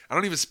go? I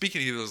don't even speak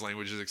any of those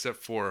languages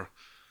except for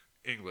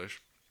English.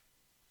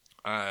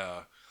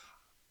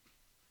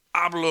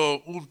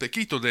 Hablo un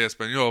tequito de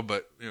español,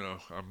 but,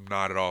 I'm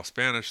not at all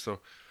Spanish, so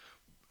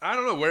I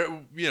don't know where,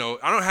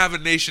 I don't have a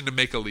nation to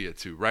make aliyah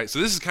to, right? So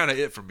this is kind of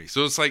it for me.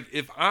 So it's like,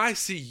 if I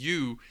see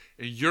you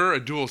and you're a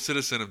dual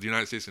citizen of the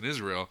United States and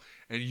Israel,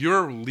 and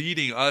you're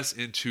leading us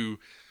into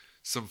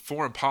some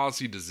foreign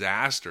policy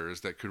disasters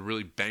that could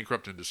really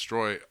bankrupt and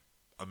destroy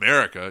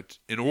America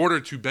in order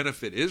to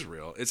benefit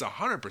Israel, it's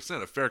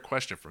 100% a fair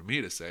question for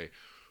me to say,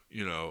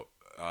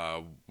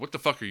 what the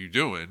fuck are you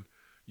doing?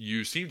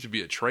 You seem to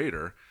be a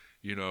traitor,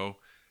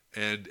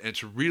 and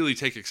to really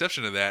take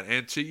exception to that,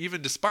 and to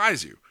even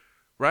despise you,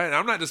 right? And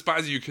I'm not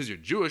despising you because you're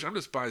Jewish. I'm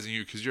despising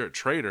you because you're a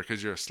traitor,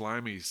 because you're a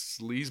slimy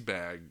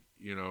sleazebag,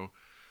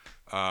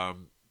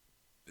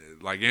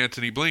 like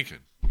Antony Blinken,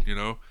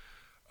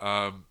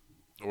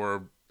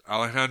 or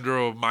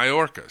Alejandro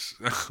Mayorkas,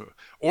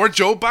 or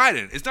Joe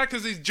Biden. It's not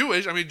because he's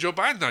Jewish. I mean, Joe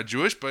Biden's not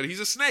Jewish, but he's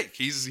a snake.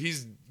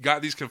 He's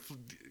got these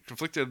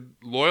conflicted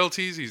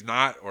loyalties. He's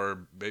not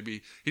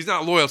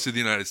loyal to the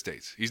United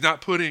States. He's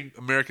not putting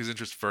America's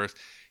interests first.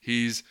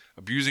 He's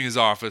abusing his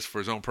office for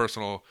his own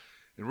personal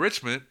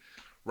enrichment,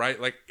 right?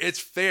 Like, it's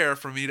fair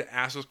for me to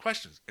ask those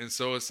questions. And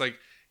so it's like,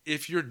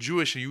 if you're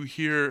Jewish and you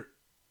hear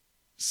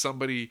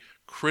somebody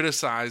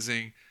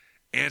criticizing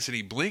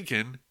Antony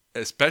Blinken,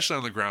 especially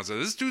on the grounds that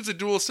this dude's a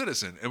dual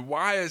citizen, and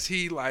why is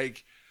he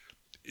like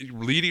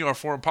leading our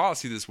foreign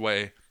policy this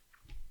way?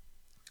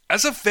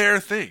 That's a fair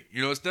thing.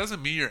 It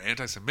doesn't mean you're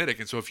anti-Semitic.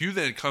 And so if you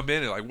then come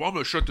in and like, well, I'm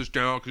going to shut this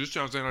down because this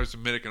sounds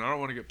anti-Semitic and I don't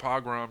want to get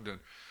pogromed. And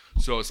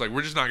so it's like,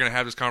 we're just not going to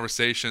have this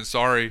conversation.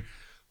 Sorry.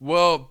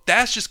 Well,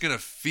 that's just going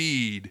to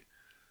feed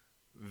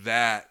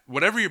that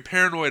whatever you're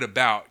paranoid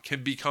about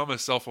can become a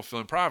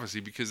self-fulfilling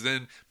prophecy, because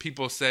then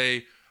people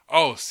say,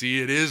 oh,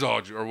 see, it is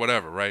all, or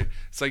whatever, right?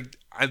 It's like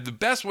the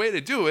best way to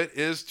do it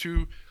is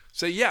to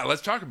say, yeah,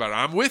 let's talk about it.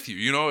 I'm with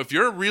you. If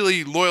you're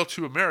really loyal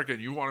to America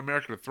and you want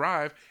America to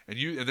thrive, and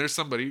there's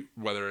somebody,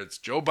 whether it's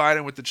Joe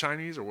Biden with the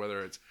Chinese, or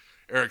whether it's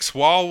Eric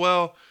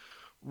Swalwell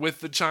with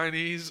the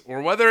Chinese,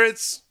 or whether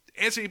it's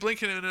Antony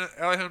Blinken and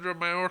Alejandro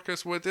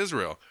Mayorkas with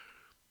Israel,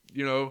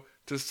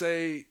 to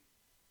say,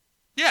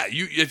 yeah,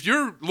 if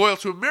you're loyal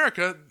to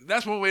America,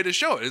 that's one way to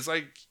show it. It's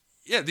like,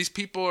 yeah, these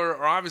people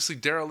are obviously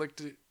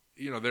derelict.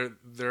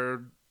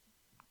 They're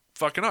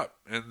fucking up,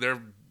 and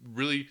they're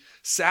really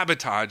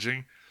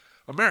sabotaging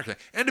America.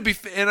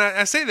 And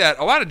I say that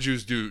a lot of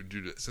Jews do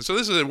this. And so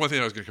this is the one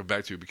thing I was going to come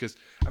back to, because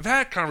I've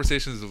had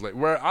conversations of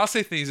where I'll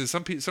say things that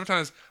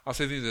sometimes I'll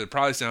say things that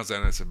probably sounds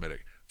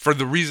anti-Semitic for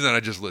the reason that I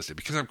just listed,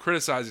 because I'm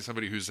criticizing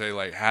somebody who say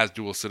has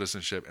dual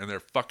citizenship and they're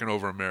fucking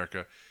over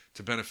America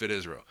to benefit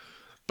Israel.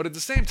 But at the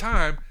same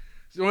time,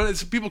 when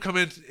people come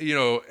in,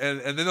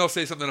 and then they'll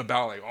say something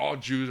about all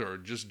Jews are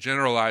just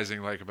generalizing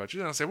about Jews,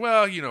 and I'll say,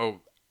 well, you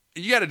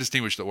got to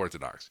distinguish the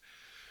Orthodox.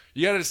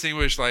 You got to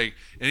distinguish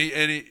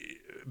any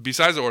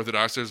besides the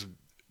Orthodox, there's,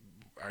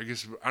 I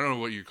guess, I don't know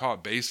what you call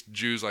it, base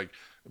Jews. Like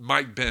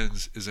Mike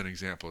Benz is an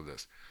example of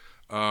this.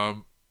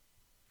 And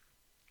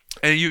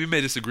you may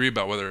disagree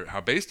about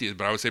how based he is,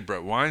 but I would say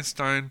Brett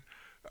Weinstein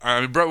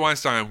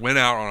went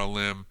out on a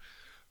limb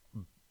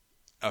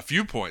a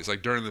few points,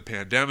 like during the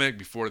pandemic,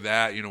 before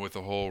that, with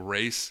the whole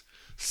race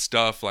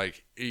stuff.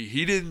 Like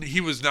he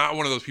was not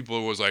one of those people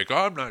who was like,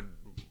 oh, I'm not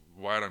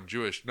white, I'm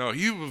Jewish. No,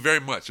 he was very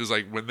much. It was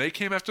like when they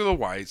came after the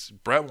whites,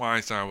 Brett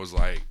Weinstein was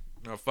like,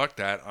 no, fuck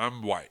that,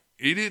 I'm white.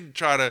 He didn't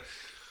try to,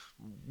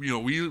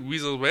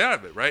 weasel his way out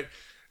of it, right?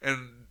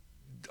 And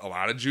a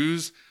lot of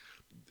Jews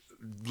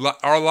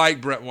are like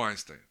Brett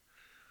Weinstein,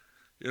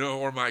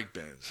 or Mike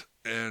Benz.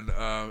 And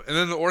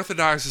then the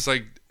Orthodox is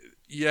like,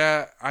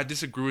 yeah, I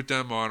disagree with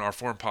them on our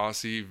foreign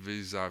policy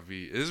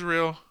vis-a-vis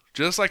Israel,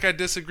 just like I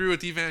disagree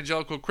with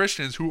evangelical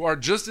Christians who are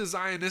just as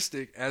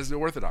Zionistic as the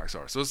Orthodox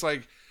are. So it's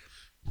like,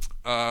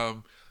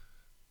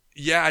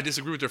 yeah, I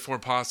disagree with their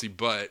foreign policy,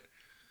 but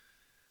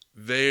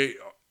they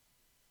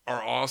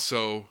are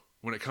also,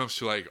 when it comes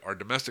to our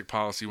domestic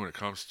policy, when it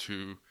comes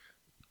to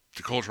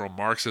cultural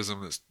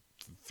Marxism that's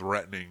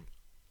threatening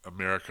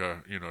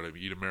America, to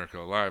eat America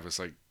alive, it's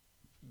like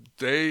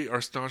they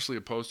are staunchly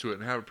opposed to it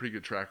and have a pretty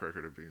good track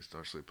record of being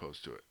staunchly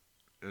opposed to it.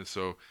 And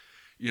so,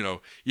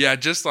 yeah,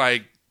 just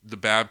like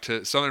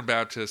the Southern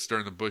Baptists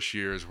during the Bush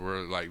years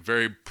were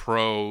very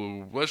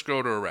pro, let's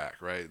go to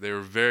Iraq, right? They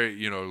were very,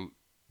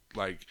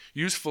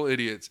 useful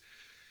idiots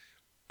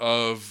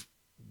of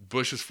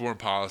Bush's foreign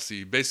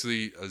policy,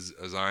 basically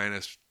a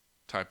Zionist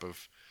type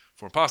of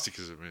foreign policy,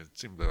 because it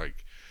seemed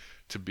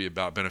to be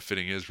about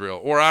benefiting Israel,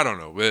 or I don't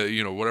know,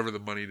 whatever the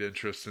moneyed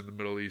interests in the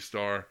Middle East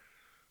are.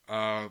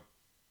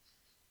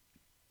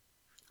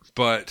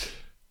 But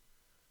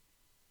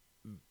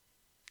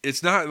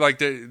it's not like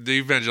the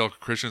evangelical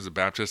Christians, the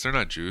Baptists, they're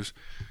not Jews,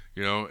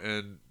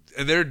 and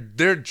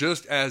they're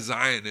just as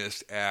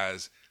Zionist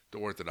as the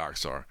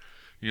Orthodox are,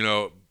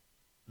 No,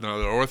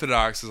 the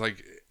Orthodox is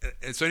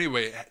and so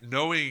anyway,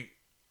 knowing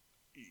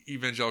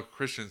evangelical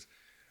Christians,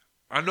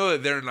 I know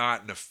that they're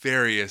not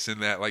nefarious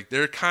in that,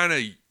 they're kind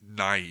of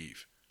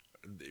naive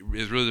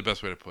is really the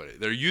best way to put it.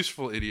 They're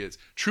useful idiots,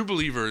 true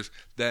believers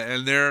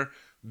and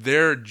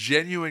their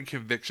genuine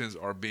convictions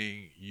are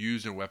being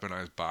used and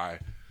weaponized by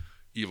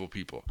evil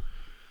people.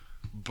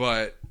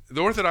 But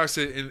the Orthodox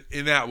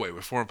in that way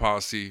with foreign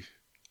policy,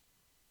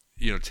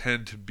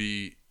 tend to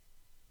be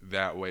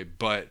that way.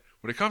 But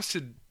when it comes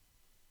to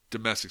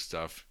domestic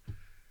stuff,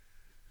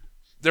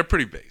 they're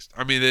pretty based.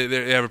 I mean,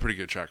 they have a pretty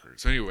good track record.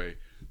 So anyway,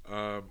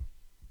 all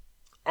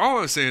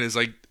I'm saying is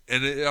and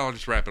I'll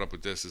just wrap it up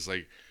with this, is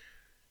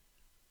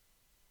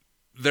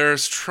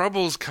there's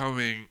troubles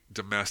coming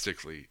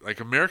domestically.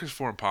 America's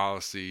foreign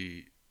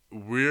policy,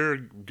 we're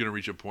going to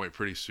reach a point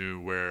pretty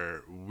soon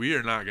where we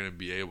are not going to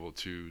be able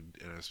to,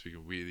 and I'm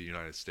speaking we, the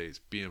United States,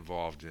 be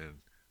involved in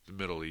the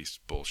Middle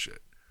East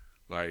bullshit.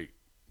 We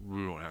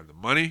don't have the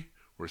money.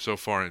 We're so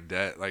far in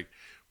debt.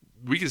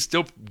 We can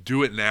still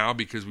do it now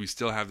because we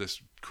still have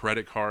this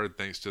credit card,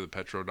 thanks to the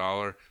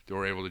petrodollar, that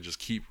we're able to just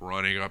keep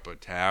running up a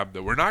tab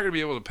that we're not going to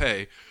be able to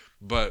pay,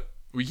 but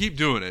we keep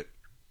doing it.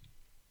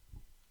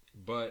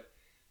 But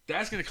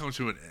that's going to come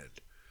to an end.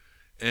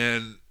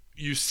 And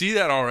you see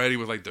that already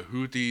with the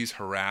Houthis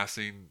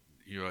harassing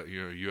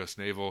U.S.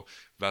 naval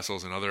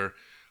vessels and other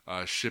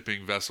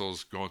shipping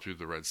vessels going through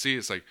the Red Sea.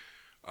 It's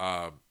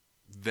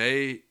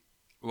they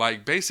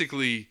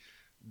basically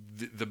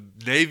the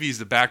Navy's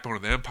the backbone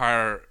of the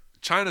empire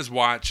China's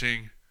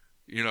watching,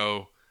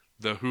 the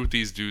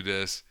Houthis do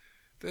this.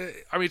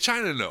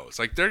 China knows.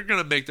 Like, they're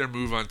going to make their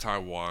move on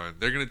Taiwan.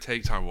 They're going to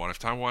take Taiwan. If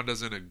Taiwan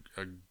doesn't,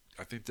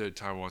 I think that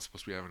Taiwan's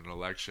supposed to be having an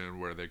election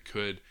where they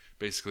could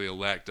basically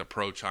elect a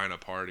pro-China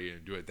party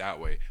and do it that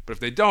way. But if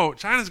they don't,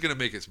 China's going to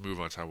make its move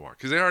on Taiwan.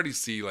 Because they already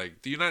see,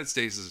 like, the United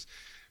States is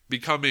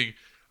becoming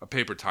a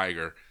paper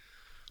tiger.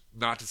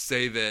 Not to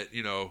say that,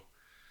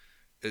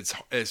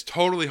 it's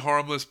totally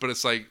harmless, but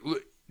it's like,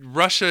 look,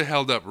 Russia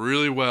held up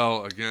really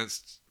well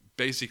against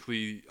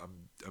basically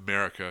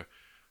America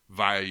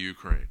via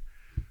Ukraine.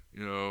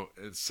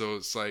 And so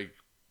it's like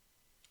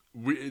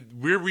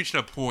we're reaching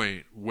a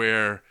point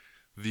where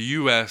the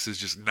U.S. is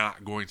just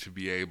not going to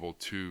be able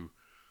to,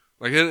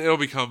 like, it'll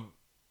become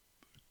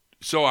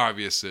so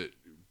obvious that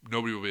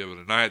nobody will be able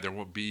to deny it. There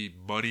won't be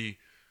money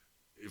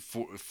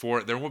for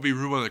it. There won't be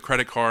room on the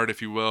credit card,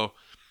 if you will.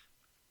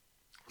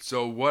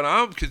 So what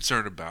I'm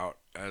concerned about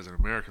as an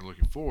American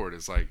looking forward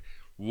is, like,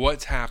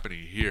 what's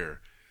happening here.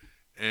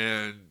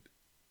 And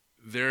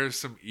there's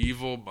some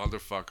evil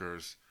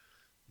motherfuckers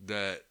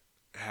that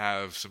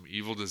have some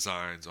evil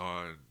designs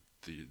on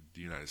the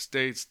United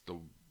States,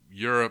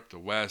 Europe, the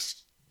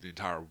West, the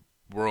entire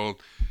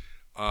world.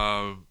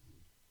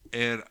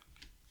 And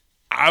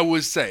I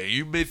would say,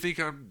 you may think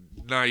I'm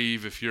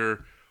naive if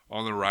you're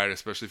on the right,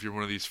 especially if you're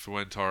one of these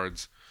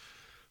fuentards,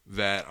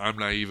 that I'm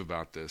naive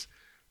about this.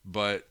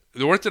 But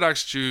the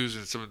Orthodox Jews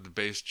and some of the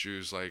base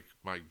Jews like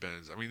Mike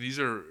Benz, and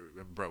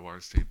Brett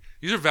Weinstein,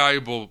 these are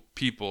valuable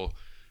people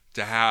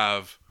to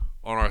have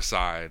on our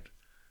side.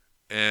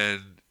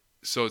 And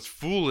so it's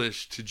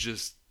foolish to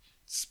just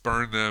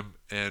spurn them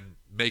and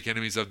make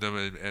enemies of them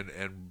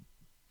and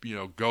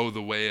go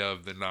the way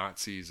of the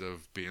Nazis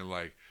of being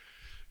like,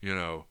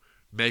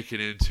 make it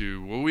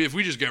into, well, if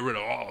we just get rid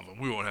of all of them,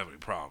 we won't have any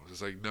problems.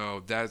 It's like,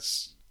 no,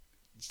 it's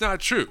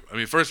not true.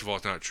 First of all,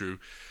 it's not true.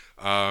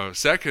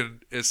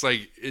 Second, it's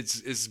like,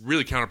 it's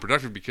really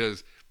counterproductive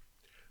because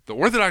the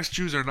Orthodox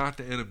Jews are not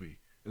the enemy.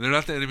 And they're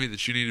not the enemy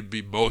that you need to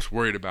be most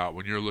worried about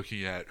when you're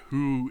looking at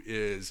who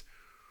is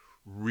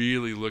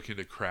really looking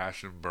to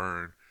crash and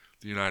burn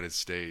the United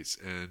States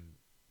and,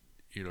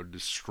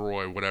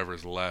 destroy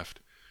whatever's left.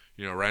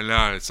 Right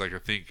now, it's like, I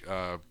think,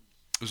 I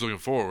was looking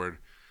forward,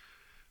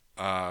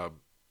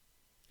 FedGov,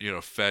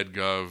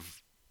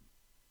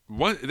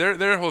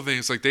 their whole thing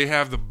is like they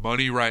have the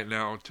money right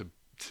now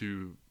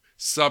to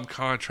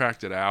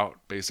subcontract it out,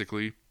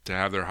 basically, to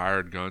have their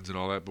hired guns and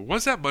all that. But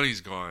once that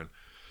money's gone,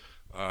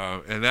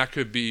 and that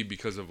could be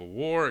because of a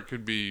war, it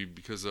could be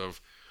because of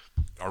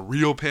a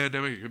real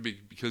pandemic, it could be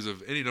because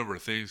of any number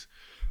of things.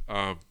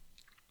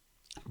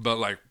 But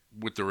like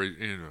with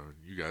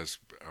you guys,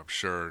 I'm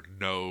sure,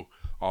 know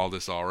all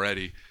this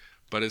already.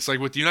 But it's like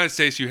with the United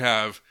States, you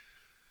have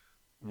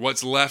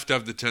what's left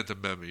of the 10th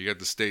Amendment. You got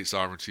the state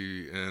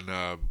sovereignty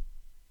and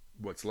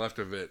what's left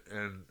of it.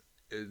 And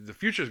the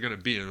future is going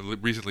to be,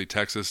 and recently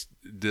Texas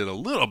did a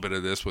little bit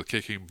of this with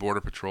kicking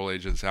Border Patrol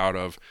agents out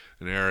of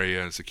an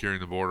area and securing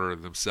the border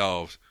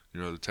themselves,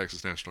 the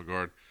Texas National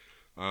Guard.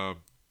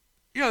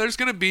 There's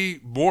going to be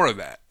more of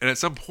that. And at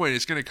some point,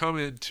 it's going to come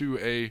into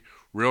a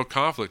real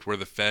conflict where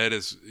the Fed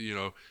is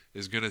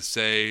going to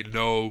say,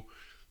 no,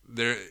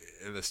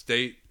 and the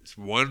state,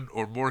 one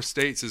or more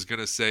states is going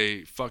to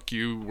say, fuck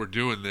you, we're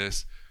doing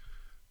this.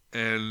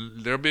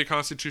 And there'll be a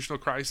constitutional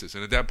crisis.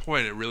 And at that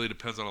point, it really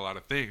depends on a lot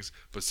of things.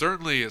 But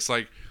certainly, it's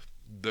like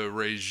the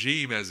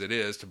regime as it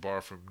is, to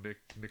borrow from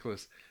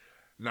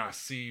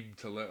Nassim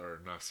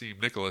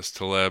Nicholas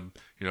Taleb,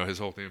 his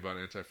whole thing about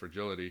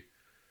anti-fragility,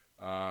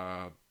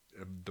 the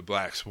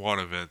Black Swan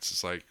events.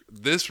 It's like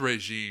this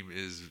regime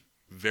is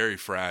very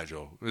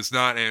fragile. It's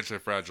not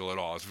anti-fragile at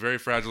all. It's very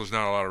fragile. There's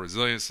not a lot of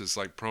resilience. It's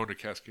like prone to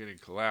cascading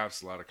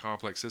collapse, a lot of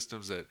complex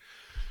systems that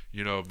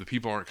the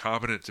people aren't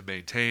competent to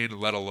maintain,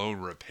 let alone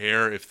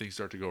repair if things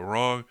start to go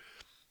wrong,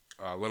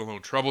 let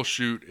alone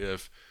troubleshoot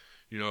if,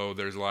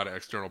 there's a lot of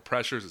external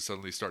pressures that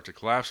suddenly start to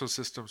collapse those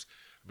systems.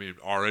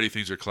 Already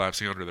things are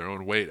collapsing under their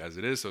own weight as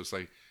it is. So it's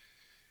like,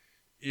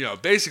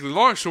 basically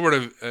long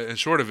and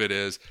short of it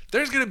is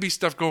there's going to be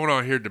stuff going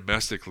on here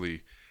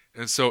domestically.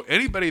 And so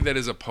anybody that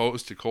is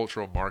opposed to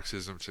cultural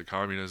Marxism, to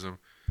communism,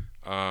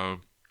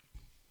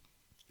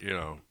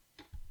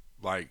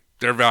 like,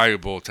 they're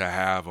valuable to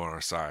have on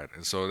our side.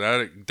 And so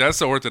that's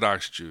the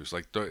Orthodox Jews.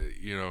 Like, and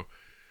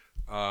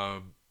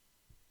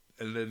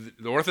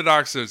the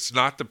Orthodox, it's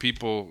not the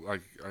people,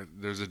 like,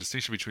 there's a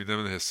distinction between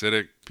them and the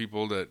Hasidic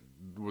people, that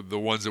were the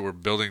ones that were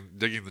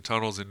digging the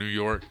tunnels in New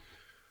York.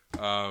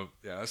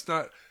 It's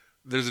not,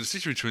 there's a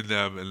distinction between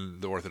them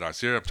and the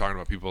Orthodox. Here I'm talking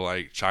about people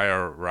like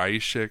Chaya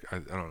Raishik. I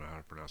don't know how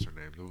to pronounce her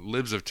name. The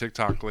Libs of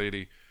TikTok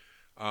lady.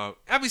 Some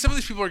of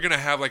these people are going to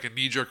have like a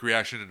knee-jerk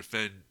reaction to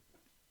defend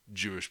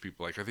Jewish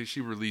people. Like, I think she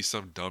released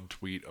some dumb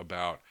tweet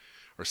or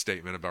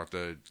statement about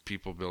the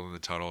people building the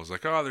tunnels.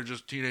 Like, oh, they're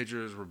just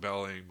teenagers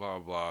rebelling, blah,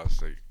 blah, blah.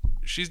 It's like,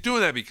 she's doing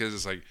that because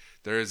it's like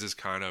there is this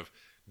kind of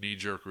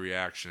knee-jerk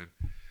reaction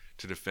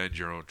to defend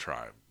your own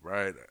tribe,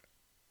 right?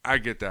 I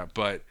get that,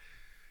 but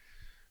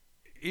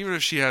even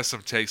if she has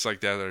some takes like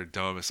that are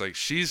dumb, it's like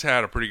she's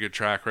had a pretty good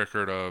track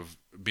record of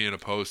being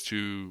opposed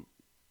to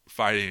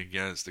fighting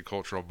against the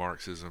cultural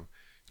Marxism.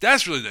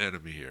 That's really the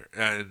enemy here.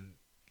 And,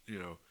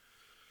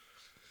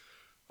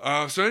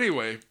 so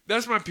anyway,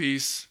 that's my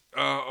piece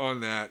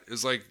on that.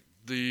 Is like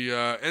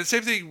and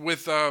same thing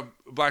with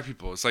black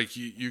people. It's like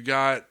you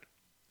got,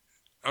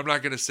 I'm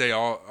not going to say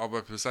all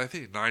black people. I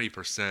think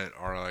 90%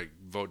 are like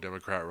vote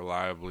Democrat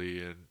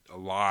reliably, and a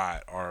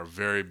lot are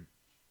very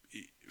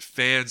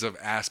fans of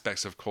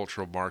aspects of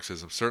cultural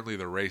Marxism. Certainly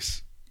the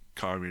race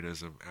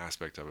communism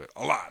aspect of it.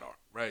 A lot are,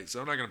 right? So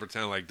I'm not going to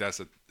pretend like that's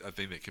a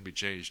thing that can be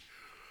changed.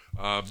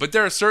 But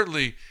there are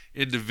certainly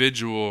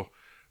individual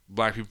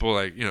black people,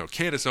 like,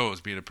 Candace Owens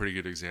being a pretty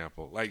good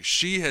example. Like,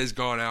 she has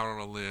gone out on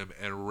a limb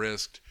and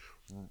risked,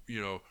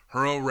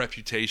 her own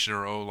reputation,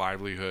 her own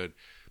livelihood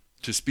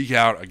to speak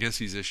out against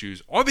these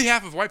issues on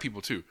behalf of white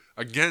people too,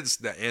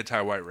 against the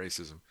anti-white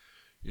racism.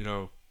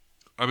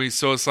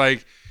 So it's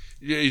like,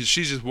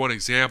 she's just one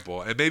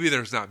example, and maybe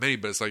there's not many,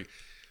 but it's like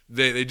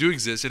they do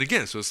exist. And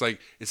again, so it's like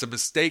it's a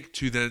mistake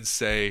to then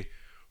say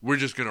we're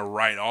just going to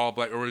write all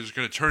black, or we're just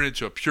going to turn it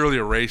into purely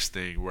a race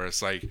thing where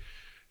it's like,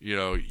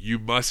 you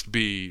must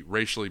be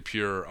racially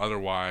pure,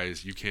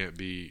 otherwise you can't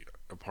be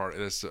a part.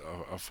 That's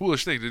a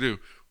foolish thing to do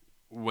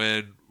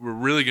when we're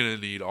really going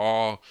to need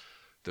all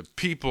the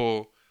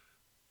people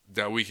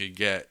that we can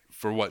get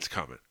for what's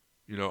coming.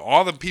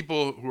 All the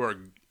people who are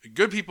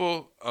good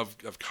people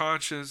of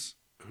conscience,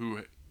 who,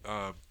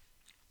 and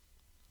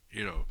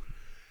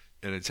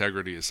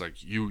integrity. It's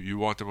like you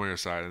want them on your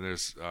side. And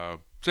there's, so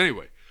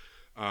anyway,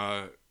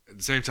 at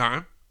the same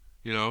time,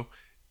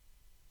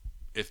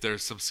 if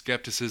there's some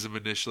skepticism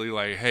initially,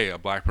 like, hey, a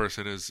black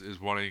person is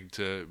wanting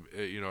to,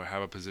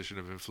 have a position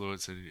of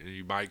influence, and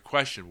you might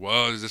question,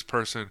 well, is this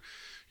person,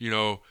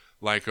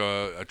 like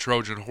a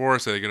Trojan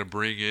horse? Are they going to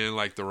bring in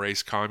like the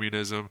race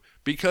communism?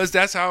 Because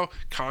that's how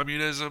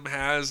communism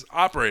has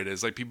operated.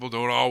 It's like people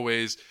don't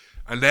always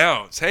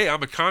announce, hey,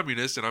 I'm a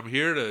communist and I'm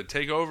here to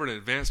take over and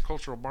advance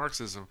cultural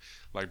Marxism,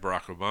 like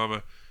Barack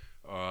Obama,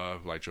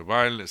 like Joe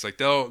Biden. It's like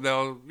they'll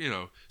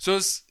so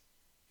it's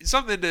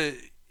something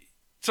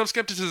some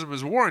skepticism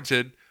is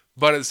warranted,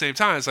 but at the same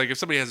time, it's like if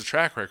somebody has a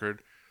track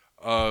record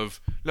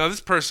of, no, this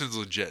person's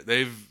legit.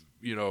 They've,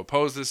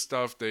 opposed this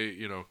stuff. They're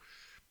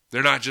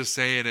not just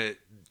saying it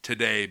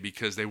today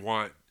because they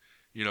want,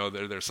 they're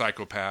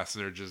psychopaths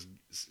and they're just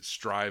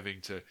striving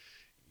to,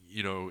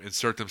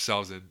 insert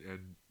themselves and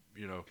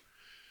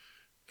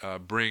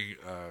bring,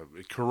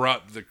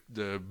 corrupt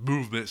the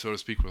movement, so to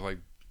speak, with like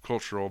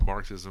cultural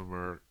Marxism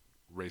or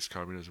race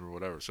communism or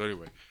whatever. So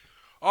anyway,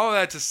 all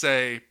that to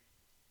say,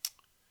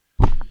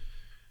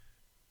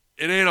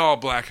 it ain't all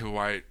black and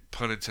white,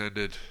 pun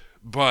intended,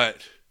 but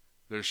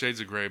there's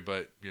shades of gray,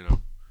 but,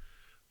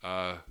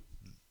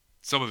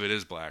 some of it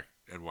is black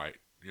and white,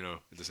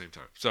 at the same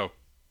time. So,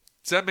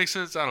 does that make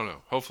sense? I don't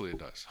know. Hopefully it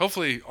does.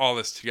 Hopefully all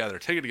this together,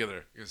 take it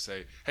together, and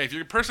say, hey, if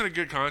you're a person of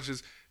good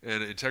conscience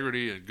and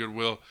integrity and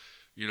goodwill,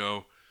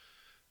 and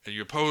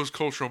you oppose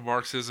cultural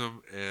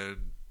Marxism and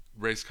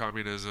race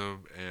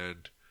communism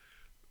and,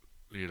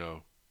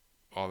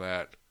 all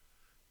that,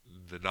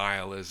 the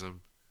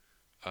nihilism,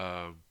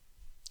 on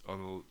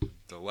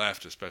the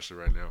left, especially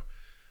right now,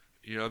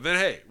 then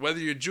hey, whether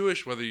you're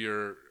Jewish, whether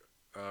you're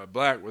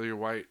black, whether you're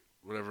white,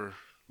 whatever,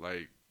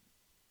 like,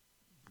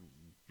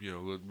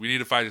 we need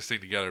to fight this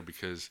thing together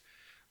because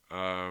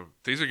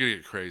things are going to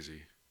get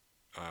crazy,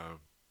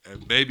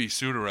 and maybe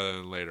sooner rather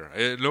than later.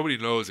 Nobody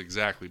knows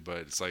exactly, but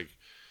it's like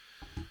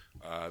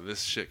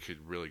this shit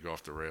could really go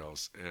off the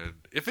rails, and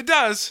if it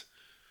does,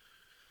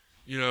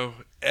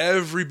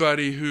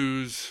 everybody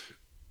who's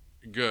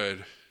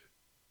good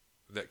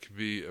that can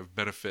be of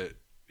benefit,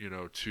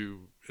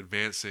 to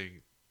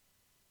advancing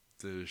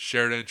the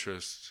shared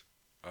interests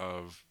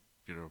of,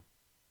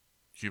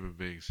 human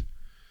beings.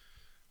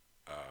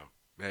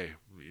 Hey,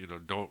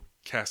 don't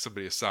cast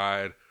somebody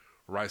aside,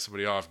 write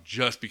somebody off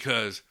just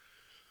because,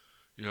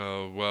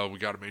 well, we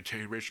got to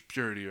maintain racial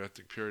purity or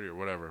ethnic purity or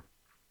whatever.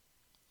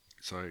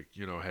 It's like,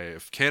 hey,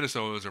 if Candace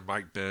Owens or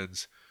Mike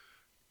Benz,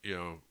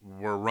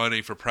 were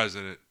running for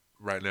president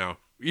right now,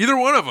 either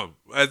one of them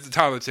at the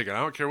top of the ticket,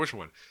 I don't care which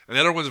one, and the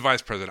other one's a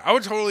vice president, I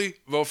would totally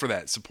vote for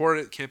that, support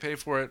it, campaign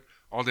for it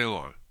all day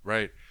long,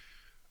 right?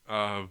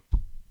 So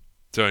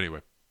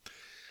anyway,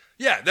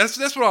 yeah, that's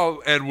what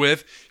I'll end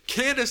with.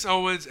 Candace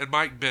Owens and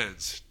Mike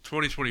Benz,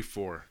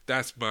 2024.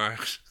 That's my,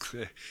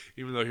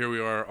 even though here we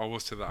are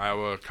almost to the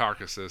Iowa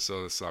caucuses,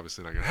 so this is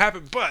obviously not going to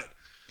happen, but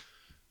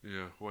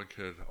one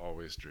could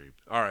always dream.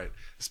 All right,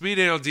 it's me,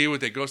 Daniel D,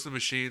 with a Ghost in the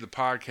Machine, the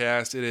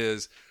podcast. It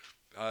is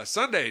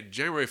Sunday,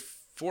 January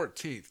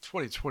 14th,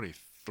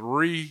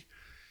 2023.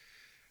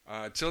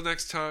 Till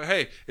next time.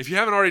 Hey, if you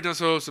haven't already done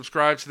so,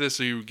 subscribe to this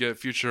so you get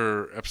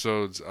future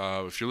episodes.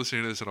 If you're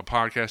listening to this on a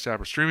podcast app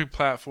or streaming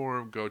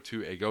platform, go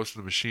to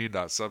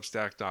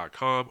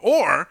aghostinthemachine.substack.com,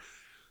 or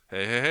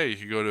hey, you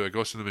can go to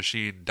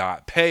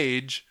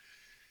aghostinthemachine.page,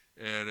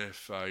 and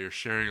if you're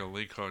sharing a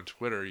link on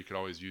Twitter, you can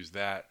always use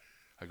that,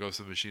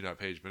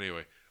 aghostinthemachine.page. But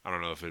anyway, I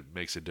don't know if it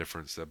makes a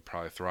difference. That'd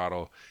probably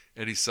throttle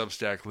any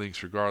Substack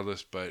links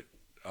regardless, but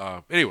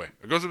Anyway,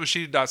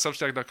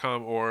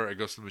 aghost-of-the-machine.substack.com or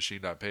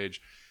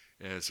aghost-of-the-machine.page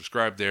and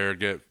subscribe there.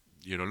 Get,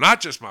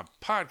 not just my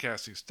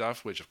podcasting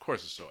stuff, which of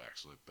course is so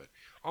excellent, but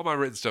all my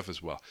written stuff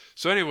as well.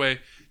 So anyway,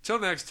 till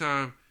next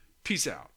time, peace out.